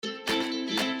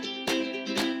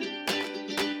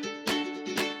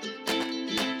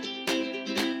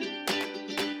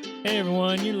Hey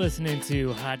everyone, you're listening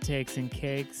to Hot Takes and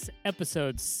Cakes,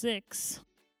 episode 6.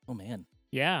 Oh man,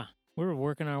 Yeah, we're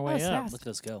working our way up. look at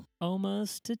us go.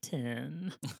 Almost to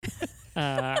 10.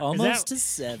 Almost to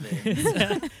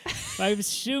 7. I'm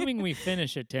assuming we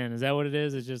finish at 10. Is that what it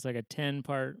is? It's just like a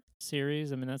 10-part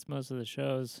series? I mean, that's most of the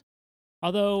shows.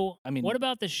 Although, what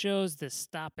about the shows that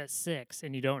stop at 6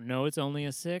 and you don't know it's only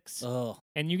a 6? Oh,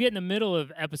 And you get in the middle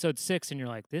of episode 6 and you're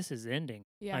like, this is ending.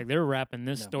 Yeah. Like, they're wrapping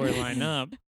this storyline up.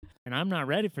 And I'm not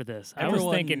ready for this. I was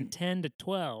thinking 10 to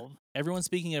 12. everyone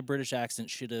speaking a British accent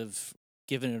should have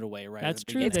given it away right That's at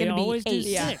the true. beginning. It's They gonna be always do 8. 6.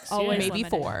 Yeah, Yeah. always Maybe limited.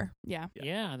 4. Yeah.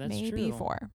 Yeah, that's Maybe true.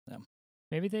 4.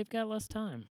 Maybe they've got less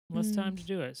time. Less time to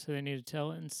do it, so they need to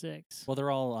tell it in 6. Well, they're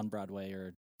all on Broadway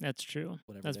or That's true.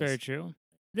 whatever. That's it very is. true.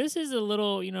 This is a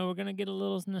little, we're going to get a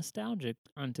little nostalgic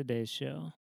on today's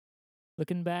show.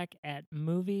 Looking back at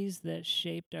movies that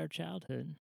shaped our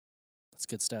childhood. That's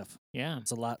good stuff. Yeah,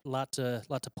 It's a lot to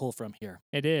pull from here.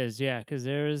 it is. Yeah, because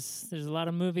there's a lot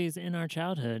of movies in our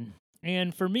childhood.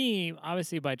 And for me,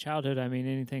 obviously by childhood, I mean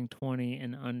anything 20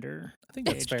 and under. I think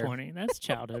that's age fair 20. That's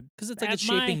childhood. because it's like At it's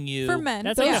shaping you. For men,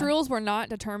 That's Those yeah. rules were not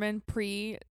determined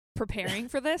preparing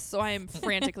for this, so I am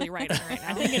frantically writing right now.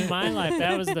 I think in my life,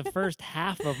 that was the first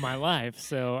half of my life.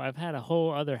 So I've had a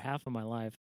whole other half of my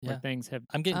life where Yeah. things have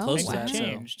I'm getting Oh, close to wow. that. So,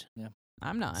 changed.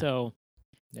 I'm not. So,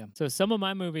 Yeah. So some of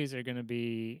my movies are gonna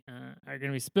be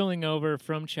spilling over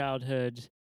from childhood.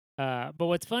 But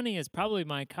what's funny is probably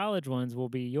my college ones will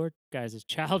be your guys'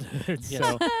 childhood. Yes.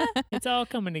 So it's all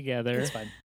coming together. it's fine.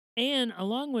 And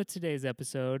along with today's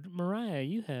episode, Mariah,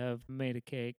 you have made a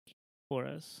cake for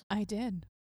us. I did.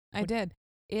 I What- did.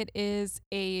 It is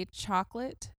a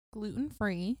chocolate,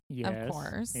 gluten-free, Yes. of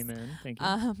course. Amen. Thank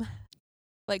you.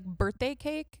 Like birthday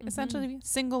cake, essentially,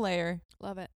 single layer,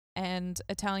 Love it. and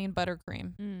Italian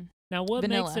buttercream. Mm. Now, what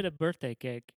makes vanilla. it a birthday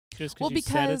cake? Just Well, you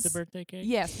said it's a because- birthday cake?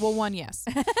 Yes. Well, one, yes.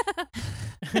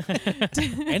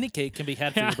 Any cake can be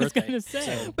had for I your was birthday. gonna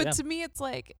say. So, But yeah. to me, it's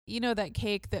like, that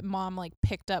cake that mom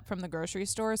picked up from the grocery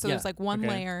store. So there's Yeah. like one Okay.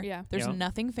 layer. Yeah. There's Yep.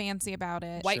 nothing fancy about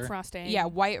it. White Sure. frosting. Yeah,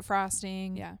 white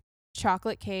frosting. Yeah.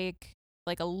 Chocolate cake,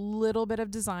 like a little bit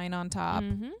of design on top,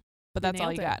 Mm-hmm. but that's all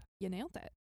nailed you it. got. You nailed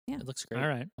it. It looks great. All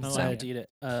right. I'm I excited like to it. eat it.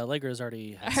 Allegra's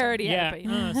already had I some. already Yeah. had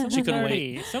it, but She couldn't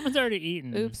wait. Someone's already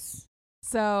eaten. oops.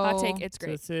 So Hot take. It's So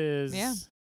great. this is Yeah.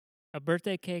 a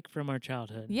birthday cake from our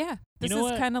childhood. yeah, this know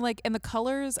is what? kind of like, and the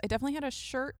colors. I definitely had a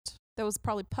shirt that was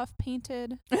probably puff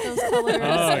painted. Those colors,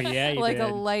 Oh, yeah, you like did.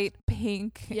 a light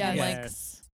pink and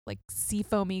Yes. like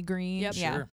seafoamy green. Yep.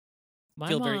 Yeah, Sure. My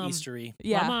Feel mom, very Eastery.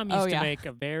 yeah. My mom used oh to yeah. make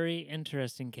a very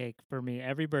interesting cake for me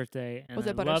every birthday. And Was I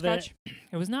it love butterscotch?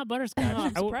 It was not butterscotch. Oh, I'm I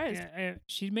w- surprised.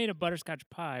 she made a butterscotch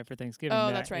pie for Thanksgiving. Oh,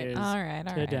 that that's right. is All right,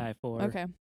 all to right. die for. Okay.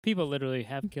 People literally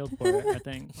have killed for it, I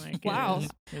think. Like, Wow.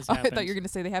 It's Oh, I thought you were happened. gonna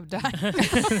say they have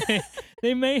died.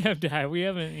 they may have died. We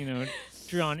haven't,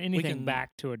 drawn anything can- back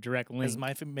to a direct link. Is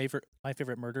my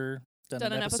favorite murder done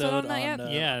Done an an episode episode on that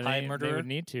yet? yeah, Pie they Murderer? would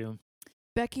need to.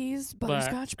 Becky's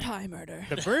butterscotch pie murder.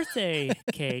 The birthday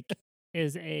cake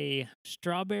is a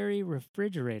strawberry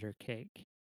refrigerator cake.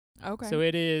 Okay. So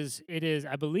it is,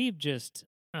 I believe, just,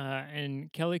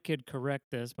 and Kelly could correct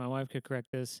this, my wife could correct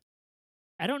this.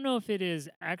 I don't know if it is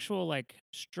actual, like,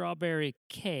 strawberry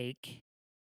cake,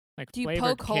 like Do you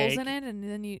flavored poke holes cake. in it and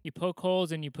then you? You poke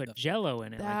holes and you put Jello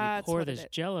in it. Like you That's pour what it this is.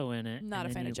 Jello in it. Not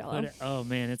and a then fan of you Jell-O. put it- oh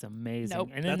man, it's amazing. Nope.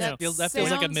 And then That the- feels like a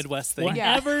sounds- Midwest thing.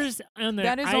 Yeah. whatever's on the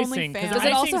That is only icing, 'cause fair. Does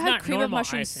it also icing's have not cream of normal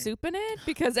mushroom icing. soup in it?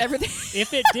 Because everything.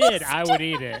 If it did, I would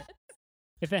eat it.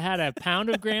 If it had a pound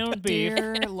of ground beef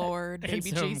Dear Lord, and baby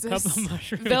some Jesus. cup of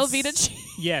mushrooms, Velveeta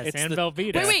cheese. yes, It's and the-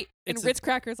 Velveeta. Wait. And It's a- Ritz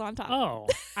crackers on top. Oh,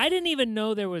 I didn't even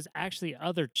know there was actually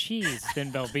other cheese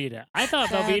than Velveeta. I thought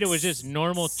Velveeta was just That's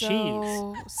normal cheese.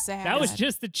 So sad. That was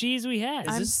just the cheese we had.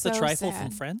 Is I'm this the so trifle from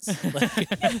sad. Friends? Like,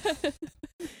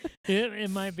 It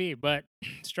might be, but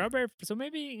strawberry. So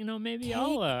maybe Cake- maybe cake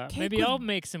I'll with-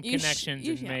 make some you sh- connections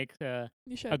you and sh- make You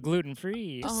a should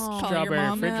gluten-free Oh, call your strawberry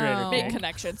mom refrigerator now. make cake.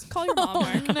 connections. Call your mom,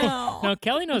 Mark. no. No,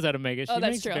 Kelly knows how to make it. She Oh,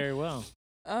 that's makes true. it very well.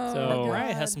 Oh, So- Mariah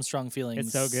God. has some strong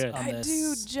feelings. so good. On I this.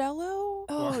 do Jello.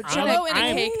 Oh, I'm- Jello in a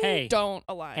I'm- cake. Hey, Don't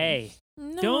align. hey,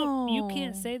 No. you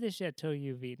can't say this yet till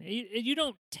you've eaten. You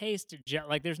don't taste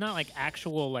like there's not like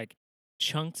actual like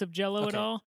chunks of Jello at Okay.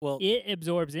 all. Well, It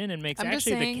absorbs in and makes I'm just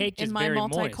actually saying, the cake just in my very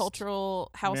moist. multicultural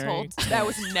household, Very- that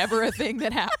was never a thing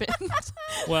that happened.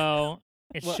 Well,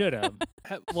 it Well- should have.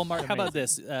 well, Mark, how about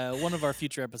this? One of our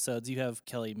future episodes, you have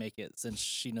Kelly make it since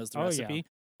she knows the Oh, yeah. recipe,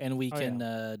 and we Oh,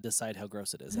 can decide how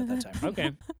gross it is at that time.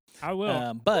 Okay, I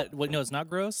will. But what? No, it's not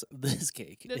gross. This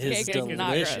cake This is cake is delicious.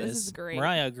 not gross. This is great.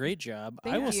 Mariah, great job.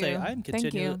 I Thank will say you. I Thank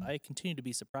you. continue to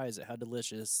be surprised at how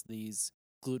delicious these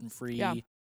gluten-free Yeah.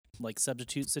 like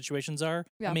substitute situations are.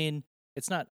 Yeah. I mean, it's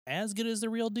not as good as the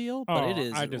real deal, but it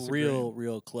Oh, I is disagree.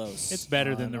 real close. It's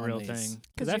better than on- the on real these. thing.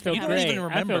 'Cause I you feel don't great. even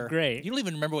remember. I feel great. You don't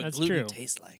even remember what That's gluten true.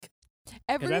 tastes like.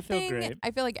 I feel Everything, great.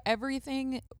 I feel like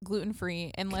everything gluten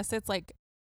free, unless it's like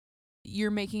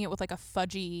you're making it with like a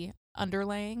fudgy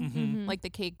underlaying, Mhm. like the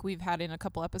cake we've had in a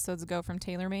couple episodes ago from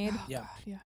TaylorMade. Oh, Yeah. God,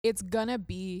 yeah. It's gonna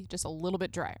be just a little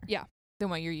bit drier. Yeah. Than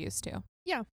what you're used to.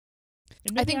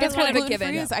 And I maybe think that's kind what of a gluten free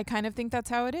given. is. I kind of think that's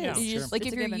how it is. Yeah, You sure. just, like It's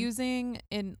if a you're given. using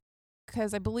in,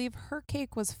 because I believe her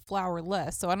cake was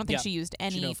flourless, so I don't think Yeah. she used no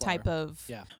any flour. type of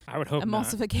Yeah. I would hope not.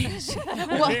 emulsification.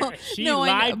 well, She no, I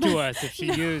know, lied to but- us if she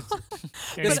used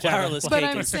any This type of flourless But cake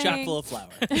I'm is chock saying- full of flour.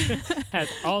 has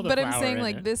all the but I'm flour saying in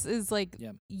like it. this is like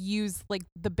Yeah. use like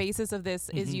the basis of this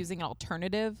is Mhm. using an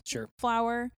alternative Sure.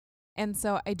 flour, and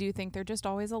so I do think they're just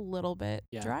always a little bit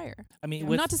Yeah. drier. I mean, Yeah.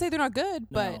 with Not to say they're not good,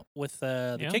 but no, with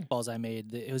the Yeah. cake balls I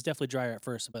made, it was definitely drier at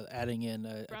first, but adding in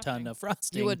a ton Frosting. of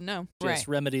frosting You wouldn't know. just Right.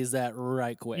 remedies that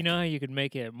right quick. You know how you could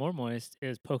make it more moist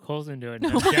is poke holes into it. And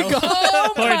Oh have my Jell-O. God.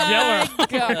 Oh Or my Jell-O.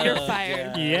 God, you're Oh,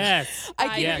 fired. God. Yes. I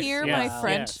can Yes, hear yes, my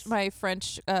yes.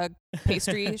 French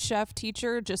pastry chef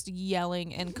teacher just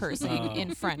yelling and cursing Oh.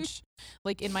 in French,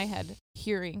 like in my head,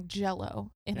 hearing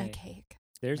Jell-O in a Hey. cake.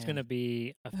 There's Man. going to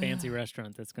be a fancy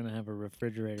restaurant that's going to have a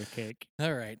refrigerator cake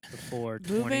All right. before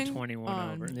Moving 2021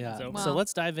 on. over. Yeah. So, Wow. So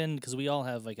let's dive in because we all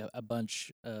have like a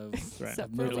bunch of, right. Except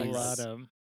of for There's a movies lot of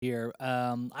here.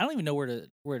 I don't even know where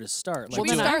to start. Should Well, we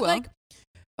then I start will. like?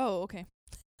 Oh, okay.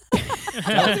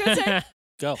 I was gonna say.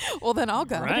 Go. Well, then I'll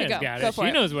go. Ryan's go. got Go it. for She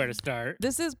it. knows where to start.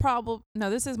 This is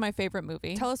my favorite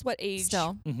movie. Tell us what age.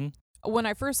 Still, Mm-hmm. when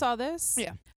I first saw this,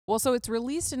 Yeah. Well, so it's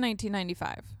released in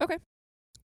 1995. Okay.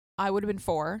 I would have been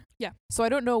 4. Yeah. So I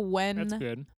don't know That's when,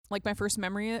 good. like, my first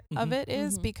memory of Mhm. it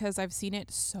is Mhm. because I've seen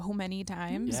it so many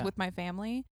times Yeah. with my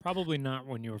family. Probably not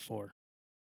when you were 4.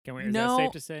 Is No. that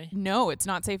safe to say? No, it's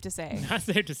not safe to say Not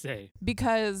safe to say.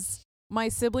 because my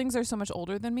siblings are so much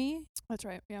older than me That's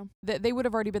right. Yeah. that they would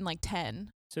have already been like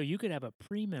 10 So you could have a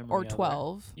pre-memory or of it.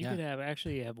 12. You Yeah. could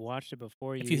have watched it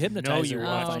before you If you know hypnotize you her,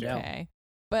 watched find it. out. Okay.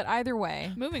 But either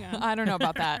way, Moving on. I don't know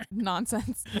about that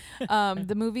nonsense.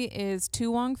 The movie is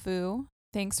Tu Wong Fu,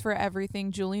 Thanks for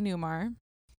Everything, Julie Newmar,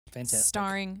 Fantastic.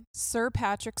 starring Sir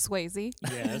Patrick Swayze,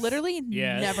 Yes. Literally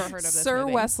Yes. never heard of this Sir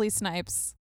movie. Wesley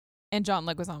Snipes, and John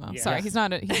Leguizamo. Yeah. Sorry, he's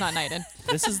not knighted.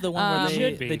 This is the one where they,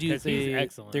 Should be, they do 'cause he's the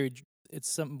excellent. it's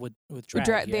something with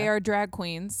drag. They yeah? are drag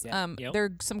queens. Yeah. Yep. There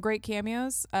are some great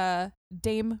cameos.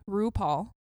 Dame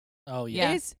RuPaul, Oh Yeah.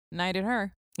 yeah. Is knighted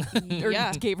her, or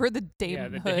Yeah. gave her the the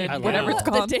damehood, dame- I love whatever it. it's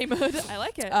the called. damehood. I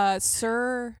like it.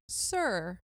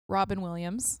 Sir Robin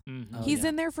Williams. Mhm. Oh, He's yeah.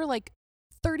 in there for like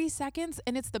 30 seconds,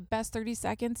 and it's the best 30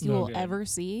 seconds you So will good. ever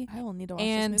see. I will need to watch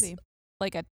and this movie.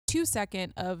 like a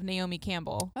 2-second of Naomi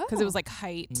Campbell because it was Oh. like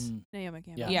height. Mm. Naomi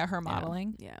Campbell. Yeah. Yeah, her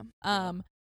modeling. Yeah.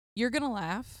 You're gonna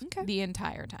laugh Okay. the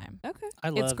entire time. Okay. I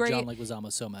love great. John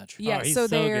Leguizamo so much. Yeah, he's so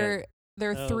so good.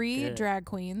 they're So 3 good. drag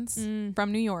queens Mm.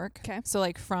 from New York. 'Kay. So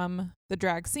like from the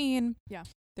drag scene. Yeah.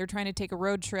 They're trying to take a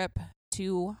road trip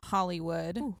to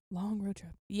Hollywood. Ooh, long road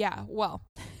trip. Yeah, well,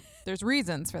 there's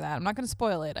reasons for that. I'm not going to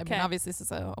spoil it. I mean, 'Kay. obviously this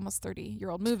is a almost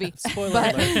 30-year-old movie. Spoiler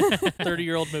But- alert.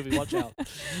 30-year-old movie. Watch out.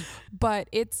 But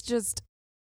it's just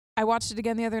I watched it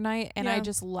again the other night and I Yeah.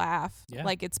 just laugh. Yeah.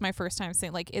 Like it's my first time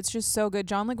seeing, like, it's just so good.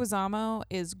 John Leguizamo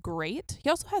is great. He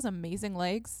also has amazing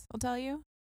legs, I'll tell you.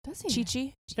 Does he?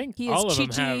 Chi-Chi. I think He is all of them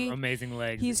Chi-Chi- have amazing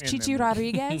legs. He's in Chi-Chi them.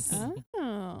 Rodriguez.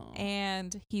 Oh.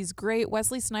 And he's great.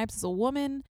 Wesley Snipes is a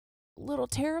woman. A little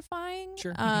terrifying.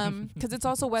 Sure. Because it's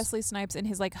also Wesley Snipes in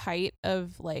his like height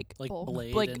of like Like Bull.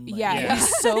 Blade. like and, yeah, Yeah.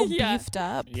 he's so Yeah. beefed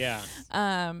up. Yeah.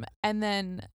 And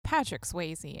then Patrick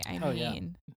Swayze. I Oh, yeah.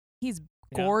 mean, he's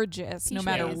Yeah. gorgeous no Peach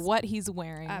matter Fuzz. what he's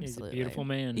wearing. He's a Absolutely. beautiful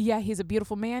man. Yeah, he's a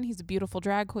beautiful man. He's a beautiful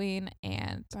drag queen,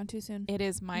 and Gone too soon. it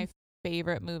is my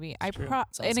favorite movie. I true.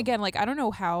 It's and awesome. again, like I don't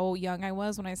know how young I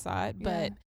was when I saw it,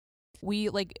 but Yeah. we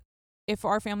like if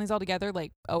our family's all together,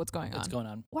 like what's going on? What's going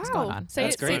on? Wow. What's going on? Say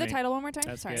That's it. Say the great. title one more time.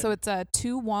 That's Sorry. good. So it's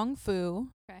Tu Wong Fu.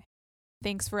 Okay.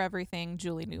 Thanks for everything,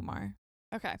 Julie Newmar.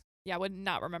 Okay. Yeah, I would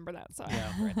not remember that. So I Yeah.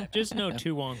 have to write that Just down. know Yeah.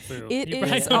 Tu Wong Fu. It You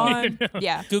probably is don't need to know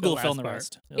yeah, Google the fill in the last part.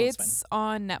 rest. Oh, that's fine. it's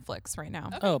on Netflix right now.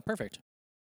 Okay. Oh, perfect.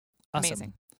 Awesome.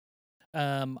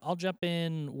 Amazing. I'll jump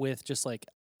in with just like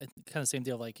kind of same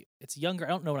deal. Like it's younger. I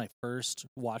don't know when I first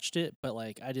watched it, but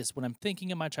like I just when I'm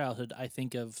thinking of my childhood, I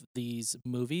think of these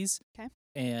movies. 'Kay.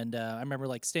 And I remember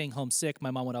like staying home sick. My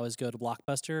mom would always go to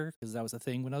Blockbuster because that was a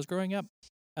thing when I was growing up.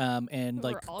 And We were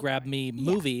like all grab growing me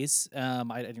Yeah. movies.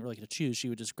 I didn't really get to choose. She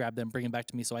would just grab them, bring them back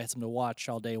to me, so I had something to watch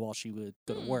all day while she would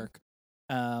go to Hmm. work.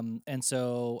 And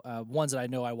so ones that I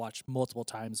know I watched multiple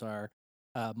times are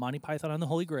Monty Python and the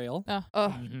Holy Grail, Oh,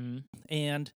 Mm-hmm.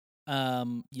 and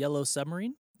Yellow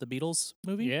Submarine, the Beatles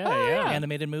movie, Yeah, Oh, yeah. yeah.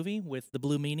 animated movie with the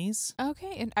Blue Meanies.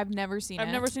 Okay, and I've never seen it. I've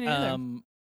never seen it either.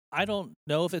 I don't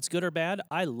know if it's good or bad.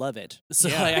 I love it. So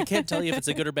Yeah. like, I can't tell you if it's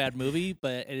a good or bad movie,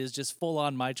 but it is just full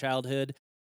on my childhood.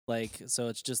 Like, so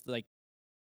it's just like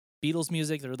Beatles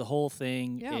music through the whole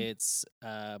thing. Yeah. It's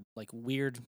like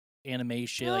weird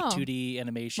animation, Oh. like 2D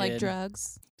animation like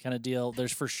drugs. kind of deal.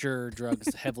 There's for sure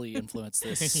drugs heavily influence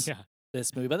this yeah.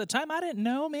 this movie. By the time I didn't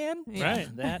know, man. Yeah.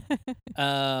 Right.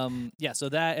 That yeah, so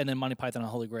that and then Monty Python and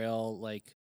Holy Grail like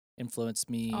influenced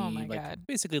me. Oh my like, God.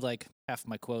 Basically, like half of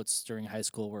my quotes during high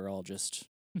school were all just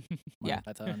Monty Yeah.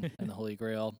 Python and the Holy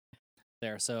Grail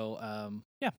there. So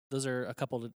yeah, those are a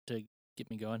couple to get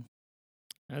me going.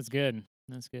 That's good.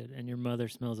 That's good. And your mother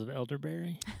smells of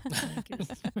elderberry. I guess.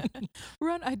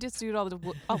 Run! I just do it all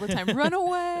the time. Run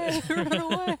away! Run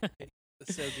away!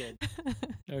 So good.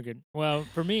 So good. Well,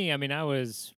 for me, I mean, I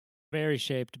was very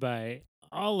shaped by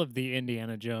all of the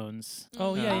Indiana Jones.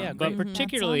 Oh yeah, But great. That's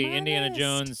particularly on my Indiana list.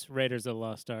 Jones, Raiders of the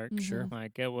Lost Ark. Sure.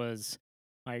 Like it was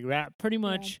like that pretty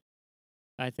much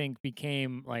I think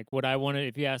became like what I wanted.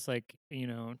 If you ask like,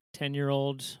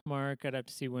 10-year-old Mark, I'd have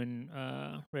to see when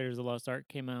Raiders of the Lost Ark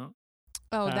came out.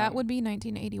 Oh, that Um, would be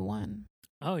 1981.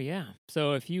 Oh yeah.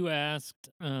 So if you asked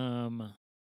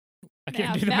I can't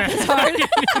Math- do the math is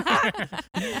math.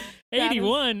 hard.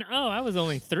 81. Oh, I was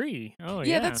only 3. Oh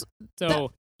yeah. That's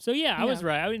So yeah, I was yeah.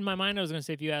 right. In my mind, I was gonna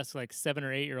say if you ask like 7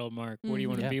 or 8-year-old Mark, what do you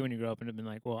Mhm. want to Yeah. be when you grow up, and have been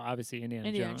like, well, obviously Indiana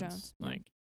Indiana Jones. Jones. Like,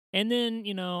 and then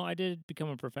I did become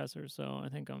a professor, so I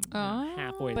think I'm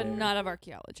halfway But there. not of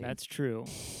archaeology. That's true.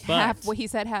 But halfway. He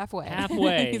said halfway.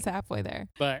 Halfway. He's halfway there.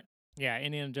 but yeah,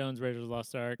 Indiana Jones, Raiders of the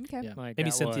Lost Ark. okay. Yeah. Like Maybe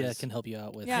that Cynthia was- can help you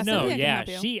out with. Yeah, No, Cynthia can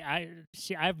yeah, help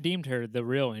you. I've deemed her the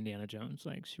real Indiana Jones.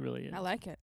 Like she really is. I like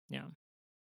it. Yeah.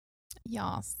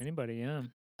 Yas. Anybody? Yeah.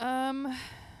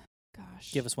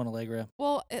 Gosh. Give us one, Allegra.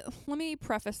 Well, let me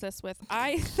preface this with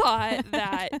I thought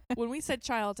that when we said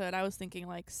childhood, I was thinking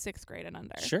like 6th grade and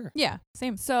under. Sure. Yeah,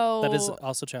 same. So That is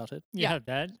also childhood. Yeah, Yeah.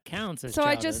 that counts as so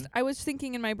childhood. I was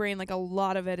thinking in my brain like a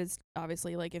lot of it is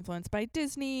obviously like influenced by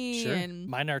Disney Sure. and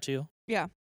Mine are too.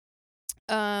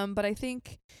 but I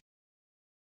think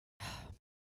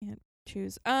can't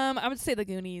choose. I would say the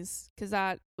Goonies because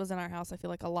that was in our house. I feel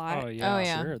like a lot. Oh yeah. Oh,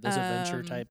 yeah. Sure. Those adventure Um,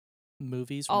 type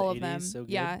movies from all the of 80s. them. So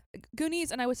good. Yeah,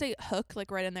 Goonies, and I would say Hook like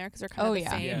right in there because they're kind Oh, of the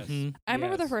yeah. same. Yes. Mhm. I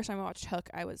remember the Yes. first time I watched Hook,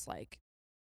 I was like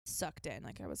sucked in.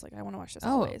 Like I was like, I want to watch this Oh,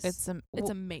 always. it's It's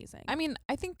amazing. I mean,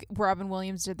 I think Robin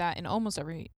Williams did that in almost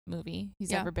every movie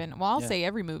he's Yeah. ever been. Well, I'll Yeah. say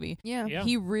every movie. yeah, Yeah.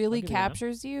 He really give you that.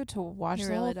 captures you to watch he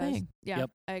the really whole does. thing. Yeah, Yep.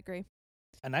 I agree.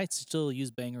 And I still use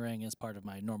bangarang as part of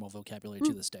my normal vocabulary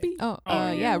to this day. Ruby. Oh,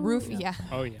 Oh, yeah, yeah. Roof. Yeah. Yeah.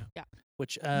 Oh yeah.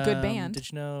 Which Good band.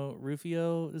 Did you know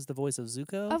Rufio is the voice of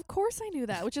Zuko? Of course I knew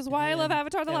that, which is why I love Yeah.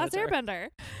 Avatar: The Last Avatar.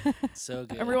 Airbender. So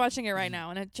good. I'm rewatching it right now,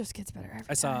 and it just gets better every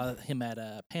I time. saw him at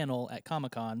a panel at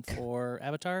Comic-Con for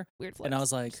Avatar, Weird flex. and I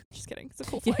was like, just kidding. It's a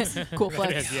cool Yeah. flex. Cool That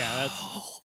flex. is- yeah,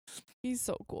 that's He's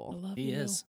so I cool. love he you.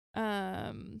 is.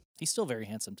 He's still very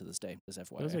handsome to this day, just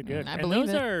FYI. Those are good. I and believe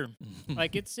those it. are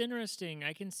like it's interesting.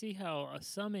 I can see how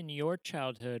some in your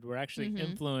childhood were actually Mhm.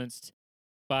 influenced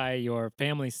by your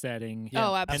family setting. Yeah.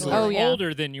 Oh, And absolutely. were Oh, yeah.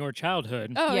 older than your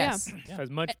childhood. Oh, Yes. Yeah. Because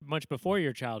much before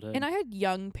your childhood. And I had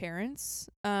young parents.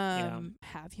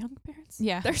 Have young parents.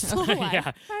 Yeah. They're still Okay, alive.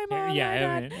 yeah. Hi, mom. yeah, hi,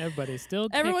 dad. I mean, everybody's still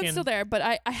Everyone's kicking. still there, but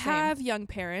I Same. have young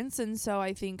parents, and so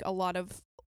I think a lot of,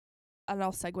 and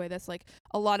I'll segue this, like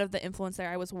a lot of the influence there.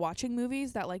 I was watching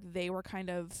movies that like they were kind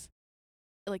of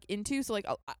like into, so like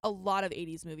a lot of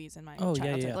 80s movies in my Oh, yeah,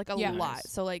 childhood, yeah. like a Yeah. lot.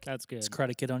 Nice. So like That's good. Is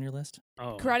Karate Kid on your list?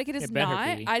 Oh, Karate Kid is it better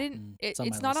not. be. I didn't. Mm, It, it's on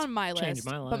it's my not list. on my Changed list.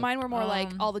 my But life. mine were more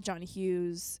like Um, all the Johnny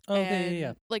Hughes. Oh, yeah, and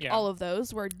yeah. like Yeah. all of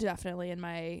those were definitely in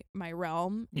my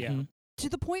realm. Yeah. Mhm. To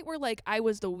the point where like I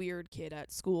was the weird kid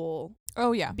at school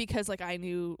Oh, yeah. because like I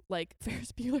knew like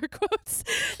Ferris Bueller quotes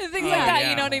and things Oh, like that. yeah.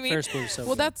 You know what I mean? Ferris Bueller's so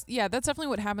Well, good. that's definitely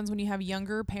what happens when you have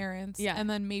younger parents. Yeah. And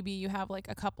then maybe you have like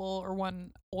a couple or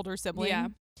one older sibling. Yeah.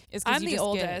 Is 'cause I'm you the just get-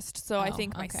 oldest, so I Oh,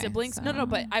 think my okay, siblings. No,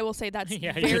 but so- I will say that's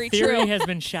yeah, very your theory true. has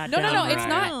been shot No, down. no, it's Mariah.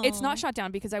 not. It's Oh. not shot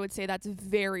down because I would say that's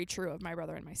very true of my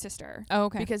brother and my sister Oh,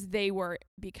 okay. because they were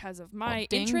because of my Well,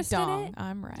 ding interest dong, in it.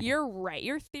 I'm right. You're right.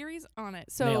 Your theory's on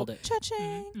it. So Nailed it.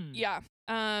 Cha-ching. Mm. yeah,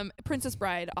 Princess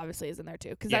Bride obviously is in there too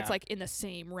because Yeah. that's like in the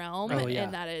same realm, Oh, yeah.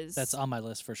 and that is That's on my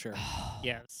list for sure.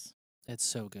 Yes. It's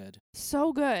so good.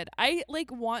 So good. I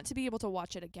like want to be able to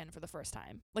watch it again for the first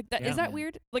time. Like that is Yeah. that Yeah.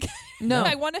 weird? Like No.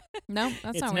 I want to. No,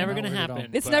 that's It's not never weird. going to Not weird at all.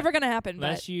 happen. It's but never gonna happen.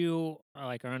 unless you are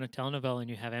on a telenovela and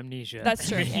you have amnesia. That's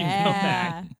true. You go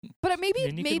back. Yeah. But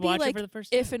Then you maybe could watch it like for the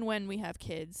first if time. and when we have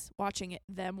kids, watching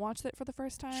them watch it for the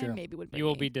first time, Sure. maybe would. You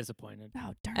will bring be me- disappointed.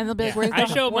 Oh darn. And they'll be like, Yeah. "Where's I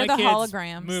the, show where my are the kids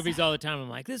holograms?" movies all the time. I'm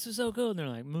like, this is so good. And they're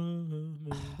like, moo.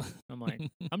 I'm like,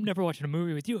 I'm never watching a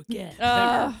movie with you again.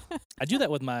 Ugh. I do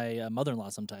that with my mother-in-law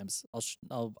sometimes.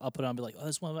 I'll put it on and be like, oh,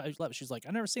 this one I love. She's like,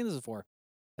 I've never seen this before.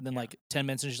 And then Yeah. like 10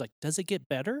 minutes and she's like, does it get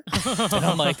better? And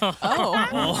I'm like,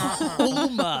 oh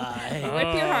my.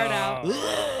 Whip your heart out.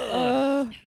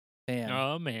 Ugh. Man.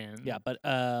 Oh man. Yeah, but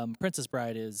Princess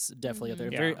Bride is definitely up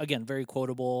there. Mhm. Yeah. Very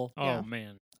quotable. Oh Yeah.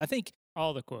 man. I think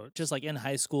All the quotes. just like in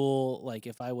high school, like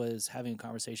if I was having a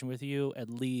conversation with you, at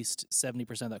least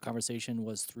 70% of that conversation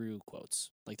was through quotes,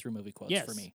 like through movie quotes yes.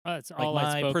 for me. That's Like all I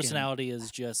my spoke personality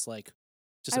is just like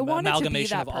just I an wanted to be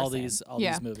amalgamation that of all person. these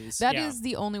Yeah. these movies. That is Yeah.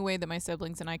 the only way that my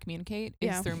siblings and I communicate is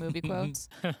Yeah. through movie quotes.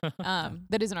 in.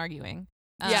 That isn't arguing.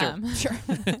 Yeah, sure.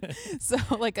 So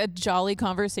like a jolly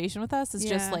conversation with us is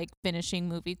just Yeah. like finishing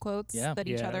movie quotes Yeah. that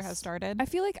each other has Yes. started. I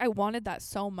feel like I wanted that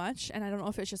so much, and I don't know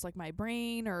if it's just like my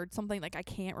brain or something. Like I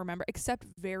can't remember, except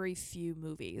very few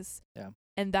movies. Yeah.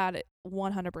 And that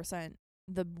 100%.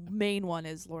 The main one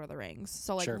is Lord of the Rings.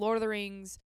 So like Sure. Lord of the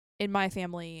Rings in my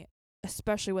family,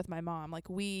 especially with my mom, like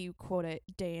we quote it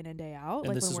day in and day out. And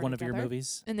like this when is we're one of your together.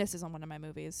 movies. And this is on one of my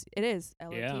movies. It is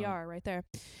Yeah. LOTR right there.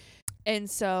 And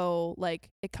so like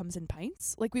it comes in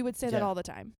pints. Like we would say that Yeah. all the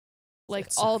time. Like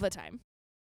It's all the time.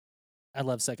 I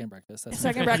love Second Breakfast. That's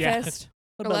Second my Yeah. breakfast.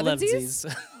 What about Elevensies?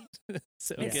 Levensies?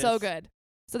 So It's good. so good.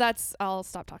 So that's I'll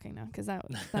stop talking now because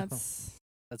that's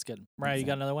That's good. Mariah, you That's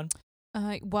got it. another one?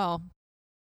 Well,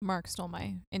 Mark stole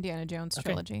my Indiana Jones Okay.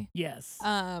 trilogy. Yes.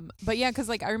 But yeah, because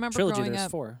like I remember Trilogy, growing there's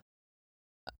up. 4.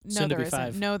 No, soon to there be isn't.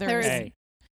 5. No, there There isn't. Hey,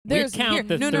 There's count here,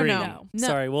 the no, no, 3. no, no.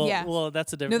 Sorry, well, yeah. well,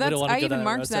 that's a different. No, we that's don't want to I go even that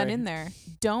marked road, that sorry. in there.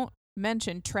 Don't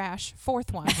mention trash.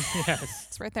 Fourth one. yes.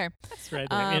 It's right there It's right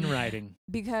there in Um, writing.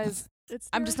 because it's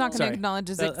I'm just not going to Sorry. acknowledge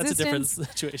his That's a different existence.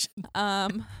 situation.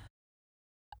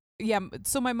 Yeah.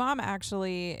 So my mom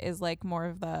actually is like more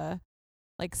of the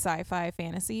like sci-fi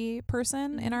fantasy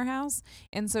person in Mhm. our house,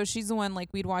 and so she's the one like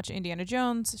we'd watch Indiana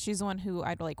Jones. She's the one who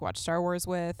I'd like watch Star Wars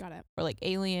with, Got it. or like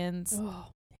Aliens. Oh,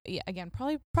 Yeah, again,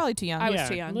 probably too young. I was yeah,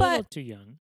 too young. A little But- too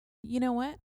young. You know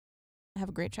what? I have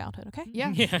a great childhood. Okay.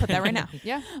 yeah. Put that right now.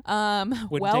 Yeah. Wouldn't take it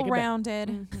back. Well-rounded.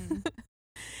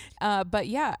 Mhm. But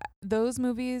yeah, those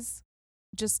movies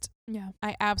just Yeah.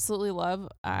 I absolutely love.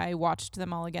 I watched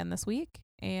them all again this week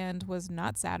and was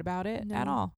not sad about it at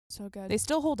No. all. So good. They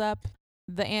still hold up.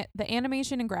 The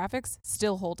animation and graphics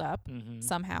still hold up Mhm.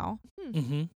 somehow.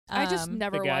 Mm-hmm. I just Um,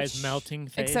 never The guy's watched melting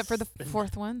face. except for the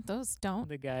fourth one. Those don't.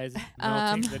 The guy's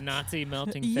Um, melting, the Nazi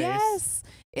melting face. Yes,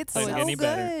 it's Doesn't so get any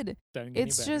better. good. Doesn't get any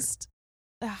It's better. just,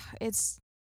 it just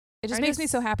I makes me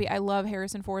just- so happy. I love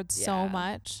Harrison Ford so Yeah.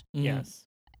 much, Yes.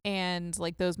 and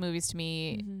like those movies to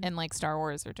me, Mhm. and like Star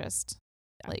Wars are just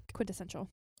like quintessential.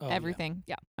 everything.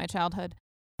 Yeah. My childhood.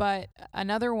 But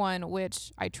another one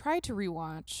which I tried to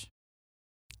rewatch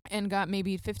and got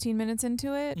maybe 15 minutes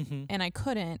into it Mm-hmm. and I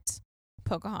couldn't.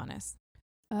 Pocahontas.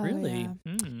 Oh, Really? yeah.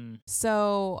 Mm.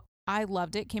 So I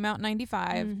loved it. Came out in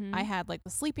 95. Mhm. I had like the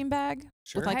sleeping bag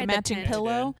Sure. with like I a had the matching tent.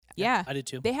 pillow. Yeah. I did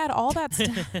too. They had all that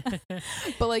stuff.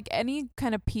 But like any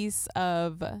kind of piece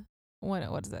of what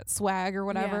is that? Swag or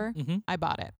whatever, Mm-hmm. I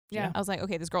bought it. Yeah. I was like,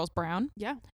 okay, this girl's brown.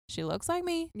 Yeah. She looks like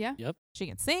me. Yeah. She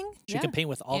can sing. She Yeah. can paint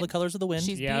with all the And colors of the wind.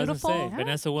 she's Yeah, I was beautiful. gonna say, Yeah.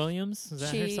 Vanessa Williams. Is that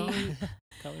her She- song?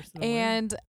 Colors of the Wind?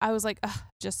 And I was like, ugh,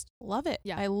 just love it.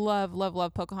 Yeah. I love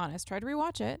Pocahontas. Tried to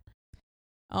rewatch it.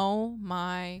 Oh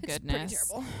my It's goodness. pretty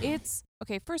terrible. It's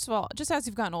okay. First of all, just as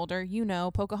you've gotten older, you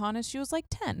know Pocahontas, she was like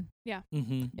 10 Mm-hmm.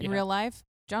 in Yeah. real life.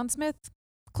 John Smith,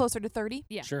 closer to 30.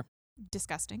 Yeah. Sure.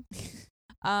 Disgusting.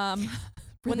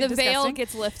 When really the veil disgusting.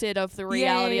 gets lifted of the Yeah,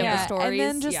 reality yeah, of the yeah. stories. And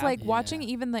then just yeah. like Yeah. watching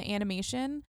even the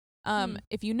animation, Hmm.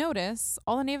 if you notice,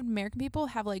 all the Native American people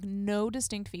have like no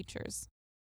distinct features.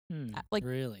 Hmm. Like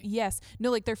Really? yes,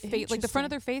 no, like their face, like the front of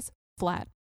their face, flat.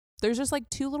 There's just like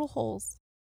two little holes,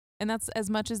 and that's as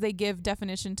much as they give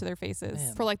definition to their faces.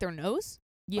 Man. for like their nose.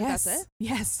 Yes, that's it?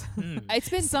 yes. Hmm. It's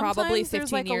been Sometimes probably there's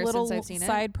 15 like years a little since I've seen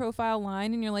side profile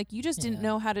line, and you're like, you just didn't Yeah.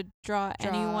 know how to draw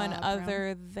anyone Draw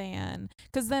other than.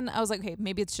 Because then I was like, okay,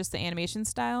 maybe it's just the animation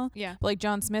style. it. Yeah. But like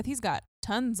John Smith, he's got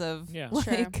tons of Yeah.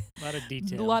 Sure. like A lot of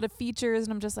detail. a lot of features,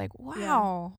 and I'm just like,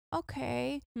 wow,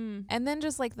 okay. Hmm. And then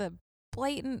just like the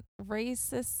blatant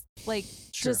racist, like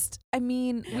Sure. just, I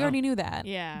mean, we Yeah. already knew that.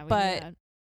 Yeah. we knew but that.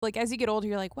 like as you get older,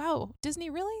 you're like, wow, Disney,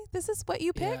 really? This is what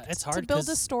you picked it's hard to build a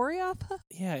 'cause- story off of?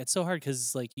 Yeah, it's so hard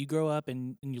because like you grow up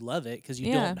and you love it because you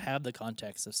Yeah. don't have the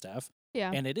context of stuff,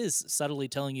 Yeah. and it is subtly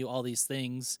telling you all these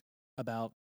things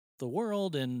about the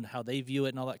world and how they view it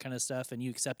and all that kind of stuff, and you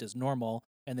accept as normal.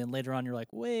 And then later on, you're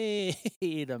like, wait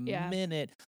a Yeah. minute.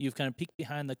 You've kind of peeked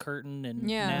behind the curtain, and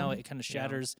Yeah. now it kind of Yeah.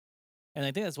 shatters. And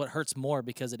I think that's what hurts more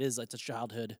because it's a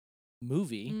childhood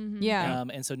movie. Mhm. Yeah.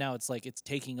 And so now it's like it's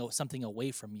taking something away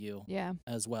from you Yeah.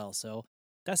 as well. So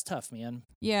that's tough, man.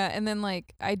 Yeah, and then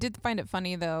like I did find it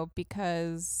funny though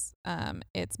because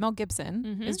it's Mel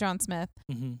Gibson is Mhm. John Smith,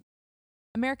 Mm-hmm.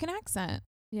 American accent,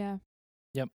 Yeah.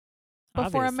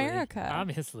 before Obviously. America.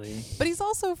 Obviously. but he's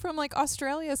also from like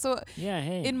Australia. So Yeah,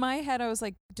 hey. in my head, I was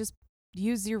like, just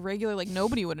use your regular, like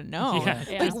nobody would have known. Yeah.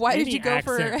 Yeah. Like, why did Any you go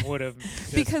for? accent would've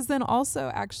just- Because then also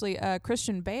actually,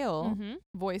 Christian Bale Mhm.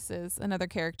 voices another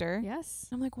character. Yes.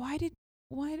 I'm like, why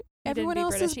I everyone didn't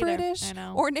else be is either. British I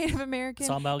know. or Native American? It's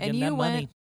all about and getting you that went money.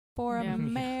 for Yeah.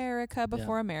 America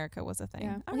before America was a thing.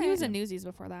 Yeah. Well, Okay. he was in Newsies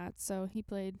before that, so he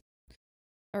played,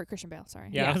 or Christian Bale. Sorry.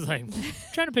 yeah, I was like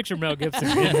trying to picture Mel Gibson.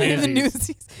 in the Newsies.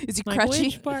 Newsies. Is he Like, crutchy?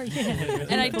 which part? Yeah.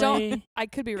 And I Play- don't. I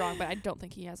could be wrong, but I don't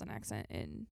think he has an accent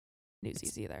in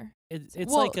Newsies either. It's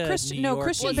well, like a Christian, New York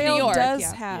Christian Well, it's Bale New York, does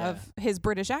yeah. have his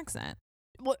British accent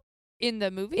In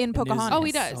the movie. in Pocahontas. Oh,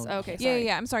 he does. Oh, Okay. Yeah, Sorry.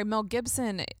 yeah. I'm sorry. Mel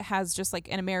Gibson has just like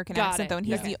an American Got accent it. though, and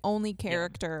he's Okay. the only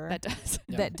character That does.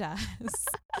 that does.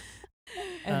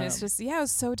 And it's just it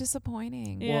was so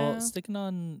disappointing. Yeah. Well, sticking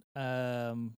on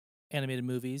animated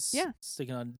movies. Yeah.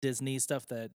 Sticking on Disney stuff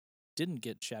that didn't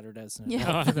get shattered as an Yeah.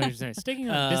 Oh, I thought you were saying, sticking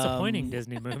on disappointing Um,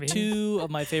 Disney movies. Two of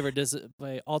my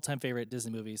my all-time favorite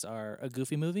Disney movies are A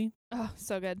Goofy Movie Oh,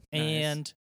 so good.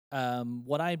 Nice. and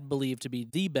what I believe to be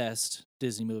the best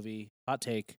Disney movie, hot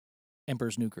take,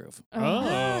 Emperor's New Groove.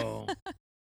 Oh.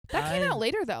 That came out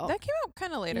later though. That came out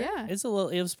kind of later. Yeah.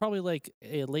 It was probably like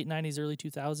late 90s, early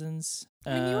 2000s.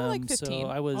 I mean, you were like So 15.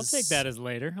 I was. I'll take that as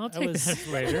later. I'll take was- that as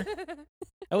later.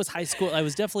 I was high school. I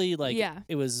was definitely like. Yeah.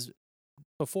 It was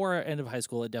before end of high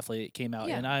school. It definitely came out,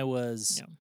 Yeah. and I was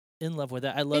Yeah. in love with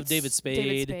it. I love It's David Spade,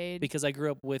 David Spade. because I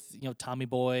grew up with Tommy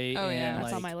Boy. Oh, and yeah. That's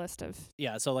like, on my list of.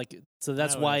 Yeah, so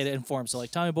that's That why was- it informs. So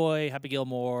like Tommy Boy, Happy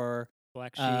Gilmore,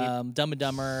 Black Sheep. Dumb and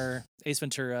Dumber, Ace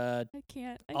Ventura, I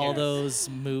can't. I all can't. those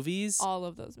movies. All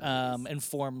of those movies.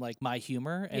 Inform like my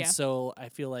humor, and Yeah. so I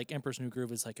feel like Emperor's New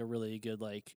Groove is like a really good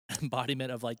like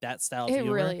embodiment of like that style of It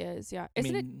humor. really is. Yeah.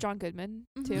 Isn't mean, it John Goodman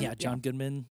Mhm. too? Yeah, John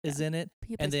Goodman is in it,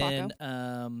 He and plays then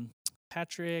Paco.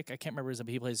 Patrick, I can't remember his name,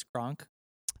 but he plays Gronk.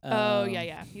 Oh yeah,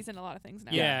 yeah. He's in a lot of things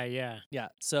now. yeah, yeah. Yeah.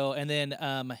 So and then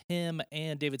him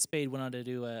and David Spade went on to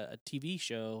do a TV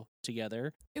show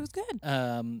together. It was good.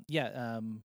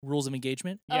 Rules of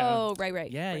Engagement. Yeah. Oh right, right.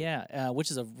 Yeah, right. yeah.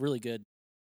 Which is a really good,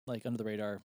 like under the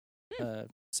radar,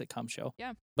 sitcom show.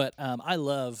 Yeah. But I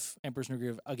love Emperor's New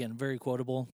Groove. Again, very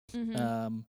quotable.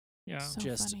 Mhm. Yeah. So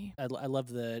Just funny. I love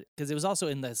because it was also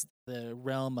in the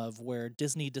realm of where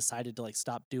Disney decided to like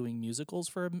stop doing musicals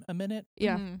for a minute.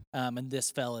 Yeah. Mhm. And this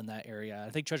fell in that area.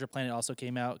 I think Treasure Planet also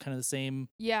came out kind of the same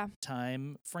Yeah.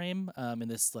 time frame in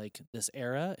this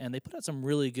era, and they put out some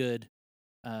really good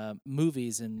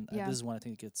movies, and Yeah. this is one I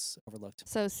think gets overlooked.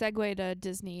 So segue to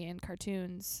Disney and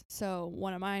cartoons. So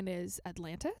one of mine is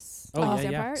Atlantis. Oh, the yeah, Lost yeah.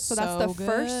 Empire. So that's the So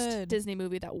first good. Disney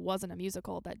movie that wasn't a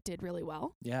musical that did really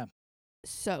well. Yeah,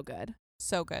 So good.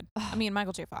 So good. I mean,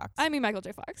 Michael J. Fox. I mean Michael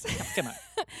J. Fox. come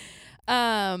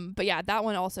on. But yeah, that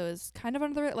one also is kind of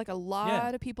under like a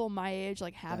lot of people my age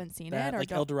like haven't seen that, it or like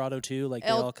don't. El Dorado too. Like they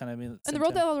El- all kind of mean. And the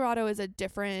Road to El Dorado is a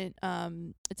different.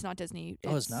 It's not Disney.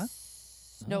 Oh, it's not?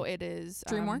 No, Oh. it is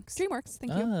DreamWorks? DreamWorks.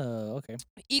 Thank you. Oh, okay.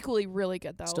 Equally really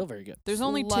good though. Still very good. There's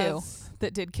only Love- two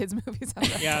that did kids movies. Out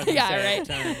there. Yeah, I was gonna Yeah, say,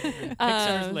 right.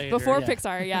 Pixar's later. Before Yeah.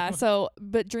 Pixar, yeah. So,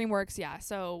 but DreamWorks, yeah.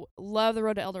 So, love the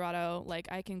Road to El Dorado.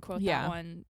 Like, I can quote Yeah. that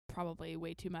one probably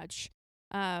way too much.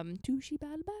 Tushi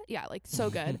Balba, yeah, like so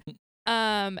good.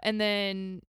 And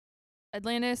then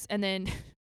Atlantis, and then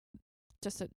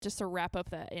just to wrap up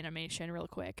the animation real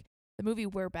quick, the movie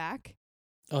We're Back,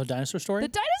 Oh, Dinosaur Story. the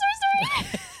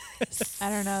dinosaur story. I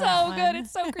don't know So that good. one.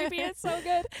 It's so creepy. It's so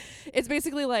good. It's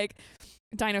basically like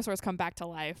dinosaurs come back to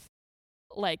life.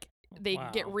 Like they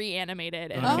get Wow.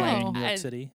 reanimated and, Okay. like, Oh. New York and-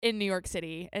 City. in New York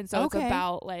City. And so it's Okay.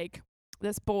 about like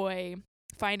this boy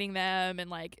finding them and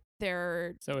like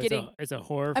they're So getting it's a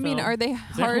horror. I mean, film? are they Is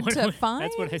that hard what- to find?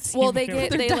 That's what I see. Well, they when I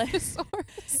get- was- They're they like-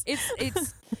 dinosaurs.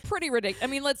 it's pretty ridiculous. I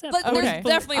mean, Okay. there's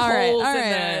definitely All right, holes all in right,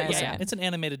 the all right, yeah. all right. It's an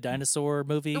animated dinosaur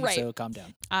movie, Right. so calm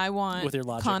down I want with your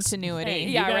logic. continuity. Hey,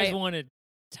 Yeah, you guys right. wanted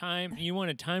time. You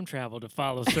wanted time travel to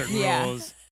follow certain Yeah.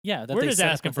 rules. Yeah, that We're they just set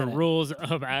up asking for within it. rules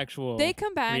of actual. They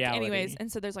come back reality. anyways,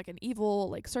 and so there's like an evil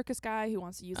like circus guy who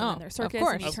wants to use them Oh, in their of circus,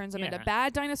 and he course. turns them Yeah. into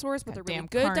bad dinosaurs, but they're really Goddamn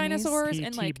good carnies. dinosaurs, P.T.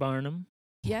 and like Barnum.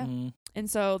 yeah, Mhm. and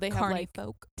so they have Carny like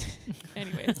folk.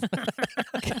 anyways.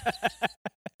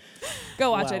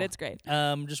 Go watch it; Wow. it's great.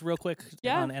 Just real quick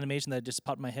Yeah. on animation that just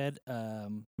popped in my head.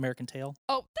 American Tail.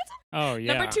 Oh, that's Oh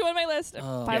yeah. number 2 on my list.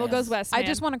 Oh, Bible yes. Goes West. I man.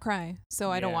 just want to cry, so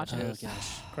I don't Yeah. watch Oh it.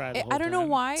 gosh. Cry the I whole don't know time.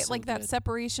 why, So like that good.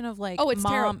 separation of like Oh, it's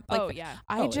mom. terrible. Like Oh yeah.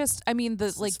 I just, I mean, the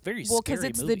It's like, very well, because scary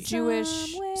it's movie. the Jewish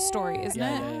story, Somewhere isn't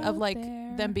Yeah, it? yeah, yeah. Of like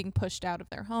out them being pushed out of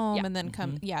their home Yeah. and then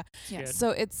come, Mhm. yeah. Yeah. Good. So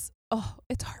it's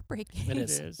it's heartbreaking. It It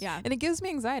is. is. Yeah. And it gives me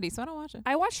anxiety, so I don't watch it.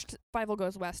 I watched Bible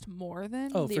Goes West more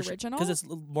than Oh, the for sure. original. Because it's a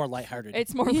little more lighthearted.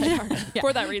 It's more Yeah. lighthearted Yeah.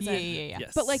 for that reason. Yeah.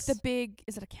 Yes. But like the big,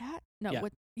 is it a cat? No, Yeah.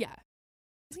 what? Yeah.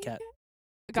 It's Is a he cat.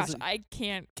 Gosh, Is it- I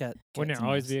can't. Cat. Wouldn't cats it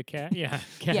always and be mouse. a cat? Yeah.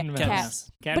 Cat Yeah, and mouse. Cat and cat.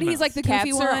 mouse. Cat But and he's like mouse. the Cats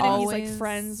goofy are one, and he's like always-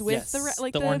 friends with Yes. the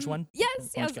like The orange one? Yes,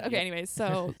 Orange yes. cat, Okay, yeah. anyways,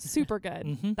 so super good.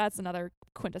 Mhm. That's another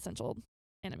quintessential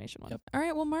animation one. Yep. All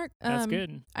right, well, Mark, That's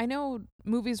good. I know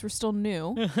movies were still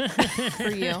new for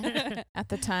you at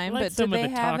the I time, like but some did of they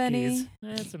the have talkies.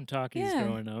 any? I had some talkies Yeah.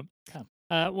 growing up.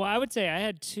 Yeah. Well, I would say I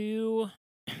had 2.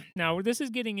 Now this is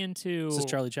getting into This is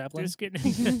Charlie Chaplin. Just getting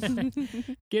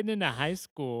getting into high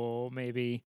school.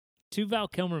 Maybe 2 Val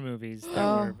Kilmer movies that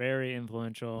Oh. were very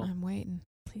influential. I'm waiting.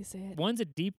 Please say it. One's a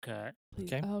deep cut.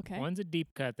 Please. Okay. Oh, okay. One's a deep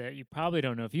cut that you probably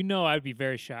don't know. If you know, I'd be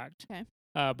very shocked. Okay.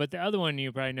 But the other one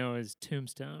you probably know is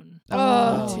Tombstone. Oh,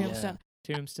 Oh, yeah. Tombstone.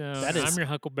 Tombstone. That is- I'm your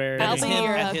Huckleberry. that I'll is be him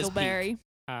your at his Huckleberry.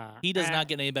 He does I- not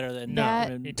get any better than No,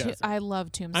 than- he To- doesn't. I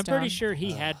love Tombstone. I'm pretty sure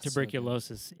he Oh, had so good.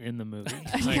 tuberculosis in the movie.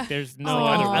 Yeah. Like, there's no Oh.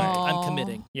 other way. I'm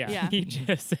committing. Yeah. Yeah. He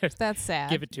just said, That's sad.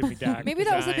 give it to me, doc. Maybe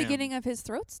that was the 'cause I am." beginning of his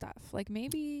throat stuff. Like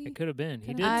maybe. It could have been.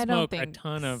 He Could've did been. I don't smoke a think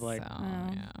ton of like so, Oh.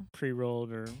 yeah.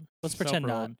 pre-rolled or Let's pretend not.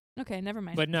 self-rolled. Okay, never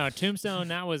mind. But no, Tombstone.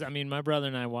 That was. I mean, my brother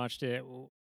and I watched it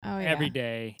Oh, yeah. every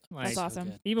day. Like That's awesome.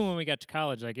 good. even when we got to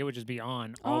college, like it would just be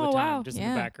on all Oh, the time, wow. just in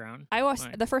Yeah. the background. I watched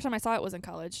Like- the first time I saw it was in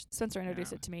college. Spencer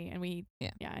introduced Yeah. it to me, and we.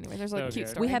 Yeah. Anyway, there's like So a cute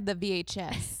good. story. We had the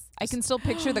VHS. I can still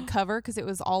picture the cover because it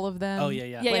was all of them. Oh yeah,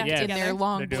 yeah. Yeah, like yeah, in their together.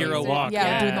 long They're doing Hero the blazers. walk.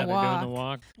 Yeah, doing the they're walk. Doing the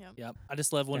walk. Yep. I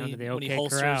just love when Down he to the when he OK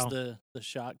holsters Corral. the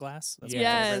shot glass. That's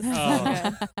Yes. my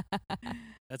Yes. favorite. Oh.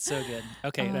 That's so good.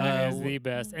 Okay. Oh. That is uh, the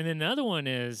best. And then the other one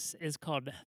is called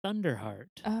Thunderheart.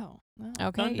 Oh. No.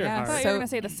 Okay, Thunderheart. yeah. I thought you So were gonna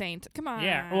say the Saint. Come on.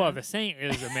 Yeah. Well, the Saint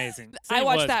is amazing. I Saint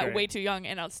watched was that great. way too young,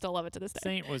 and I'll still love it to this day.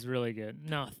 Saint was really good.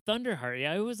 No, Thunderheart.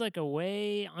 Yeah, it was like a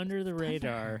way under the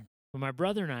radar. But my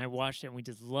brother and I watched it, and we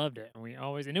just loved it. And we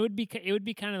always, and it would be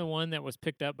kind of the one that was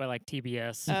picked up by like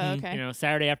TBS. Oh, Mhm. okay. You know,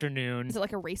 Saturday afternoon. Is it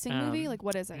like a racing movie? Um, Like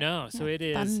what is it? No, so it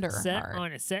is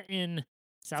Thunderheart. It's set in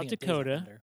South Think of Days of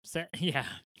Dakota. Thunder. Yeah,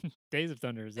 Days of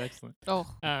Thunder is excellent. Oh,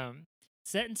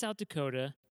 Set in South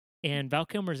Dakota, and Val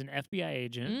Kilmer's an FBI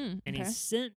agent, and okay. he's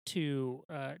sent to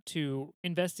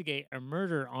investigate a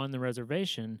murder on the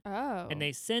reservation. Oh. And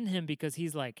they send him because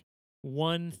he's like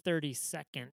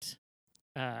 132nd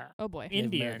Oh boy.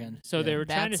 Indian. American, So yeah. they were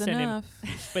trying to that's send him.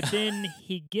 enough. But then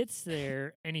he gets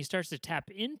there and he starts to tap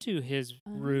into his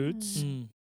roots Mm.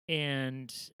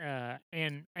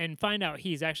 and find out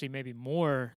he's actually maybe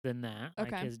more than that.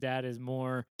 Like Okay. his dad is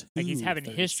more like he's having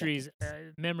 2 histories,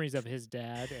 32nd. memories of his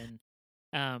dad,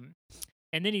 and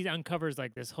then he uncovers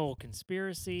like this whole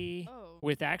conspiracy Oh.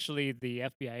 with actually the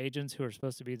FBI agents who are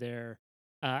supposed to be there,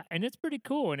 and it's pretty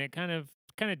cool. And it kind of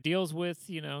deals with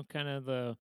kind of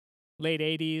the late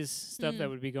 '80s stuff that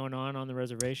Mm. would be going on the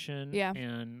reservation. Yeah.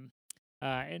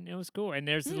 and it was cool. And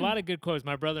there's a Mm. lot of good quotes.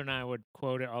 My brother and I would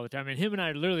quote it all the time. And him and I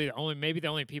are literally the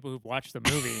only people who've watched the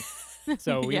movie.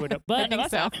 So we Yeah, would. I But think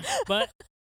so. but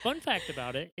fun fact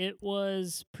about it, it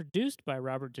was produced by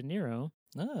Robert De Niro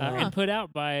Oh. and put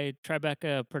out by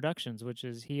Tribeca Productions, which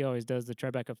is he always does the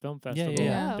Tribeca Film Yeah, Festival.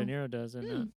 yeah. De Niro does, and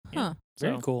Mm. yeah. Huh.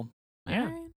 Very So, cool. Yeah. All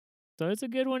right. So it's a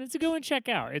good one. It's a good one. Check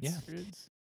out. It's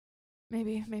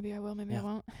Maybe I will. Maybe I Yeah.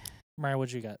 won't. Mara,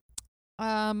 what you got?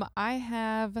 I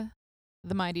have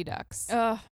the Mighty Ducks.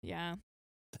 Yeah.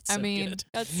 That's I so mean, good.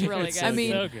 That's really it's good. I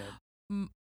mean, so good.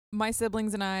 My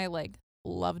siblings and I like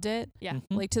loved it, Yeah. Mhm.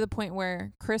 like to the point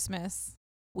where Christmas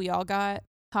we all got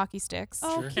hockey sticks,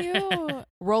 Oh, Sure. cute.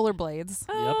 rollerblades,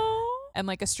 Oh. and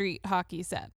like a street hockey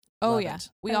set. Oh Love yeah, it.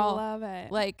 we I all love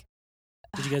it. like.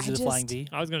 Did you guys do I the flying just- V?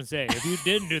 I was gonna say if you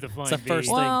didn't do the flying the first V,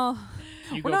 thing. Well,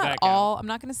 you we're go not back all. I'm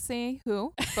not going to say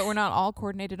who, but we're not all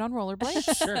coordinated on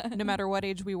rollerblades. Sure. No matter what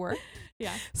age we were.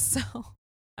 Yeah. So,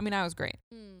 I mean, I was great,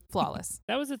 Mm. flawless.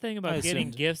 That was the thing I about getting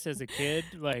assumed. gifts as a kid.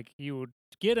 Like you would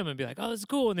get them and be like, "Oh, this is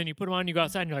cool," and then you put them on, you go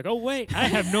outside, and you're like, "Oh wait, I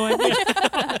have no idea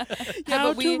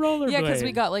how to rollerblade." Yeah, because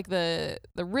we got like the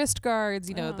wrist guards,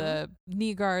 you know, the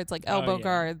knee guards, like elbow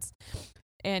guards,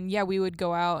 and yeah, we would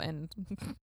go out and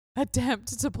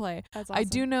attempt to play. That's awesome. I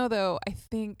do know though, I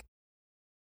think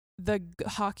the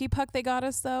hockey puck they got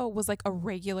us though was like a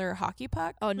regular hockey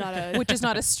puck. Oh, not a which is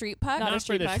not a street puck. Not a for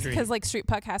street the puck. street. Because like street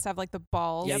puck has to have like the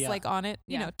balls like on it,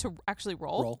 you Yeah. know, to actually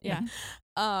roll. Yeah.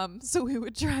 So we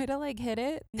would try to like hit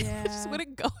it. Yeah. It just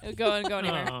wouldn't go. Go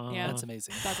anywhere. Aw. Yeah. That's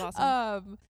amazing. That's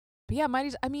awesome. But yeah,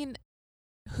 Mighty. I mean,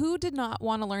 who did not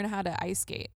want to learn how to ice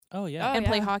skate Oh yeah. Oh, and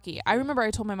play yeah. hockey? I remember I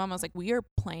told my mom, I was like,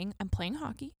 I'm playing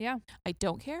hockey. Yeah. I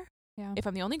don't care. Yeah. If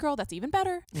I'm the only girl, that's even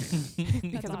better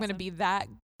because I'm gonna awesome. be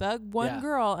the one Yeah.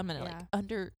 girl. I'm gonna Yeah.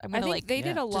 like I'm I gonna think like they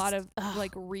did a lot just- of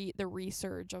like the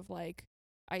research of like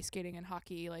ice skating and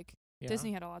hockey. Like Yeah.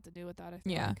 Disney had a lot to do with that. I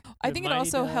feel yeah. like. I The think it Mighty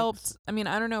also Ducks. helped. I mean,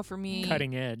 I don't know for me.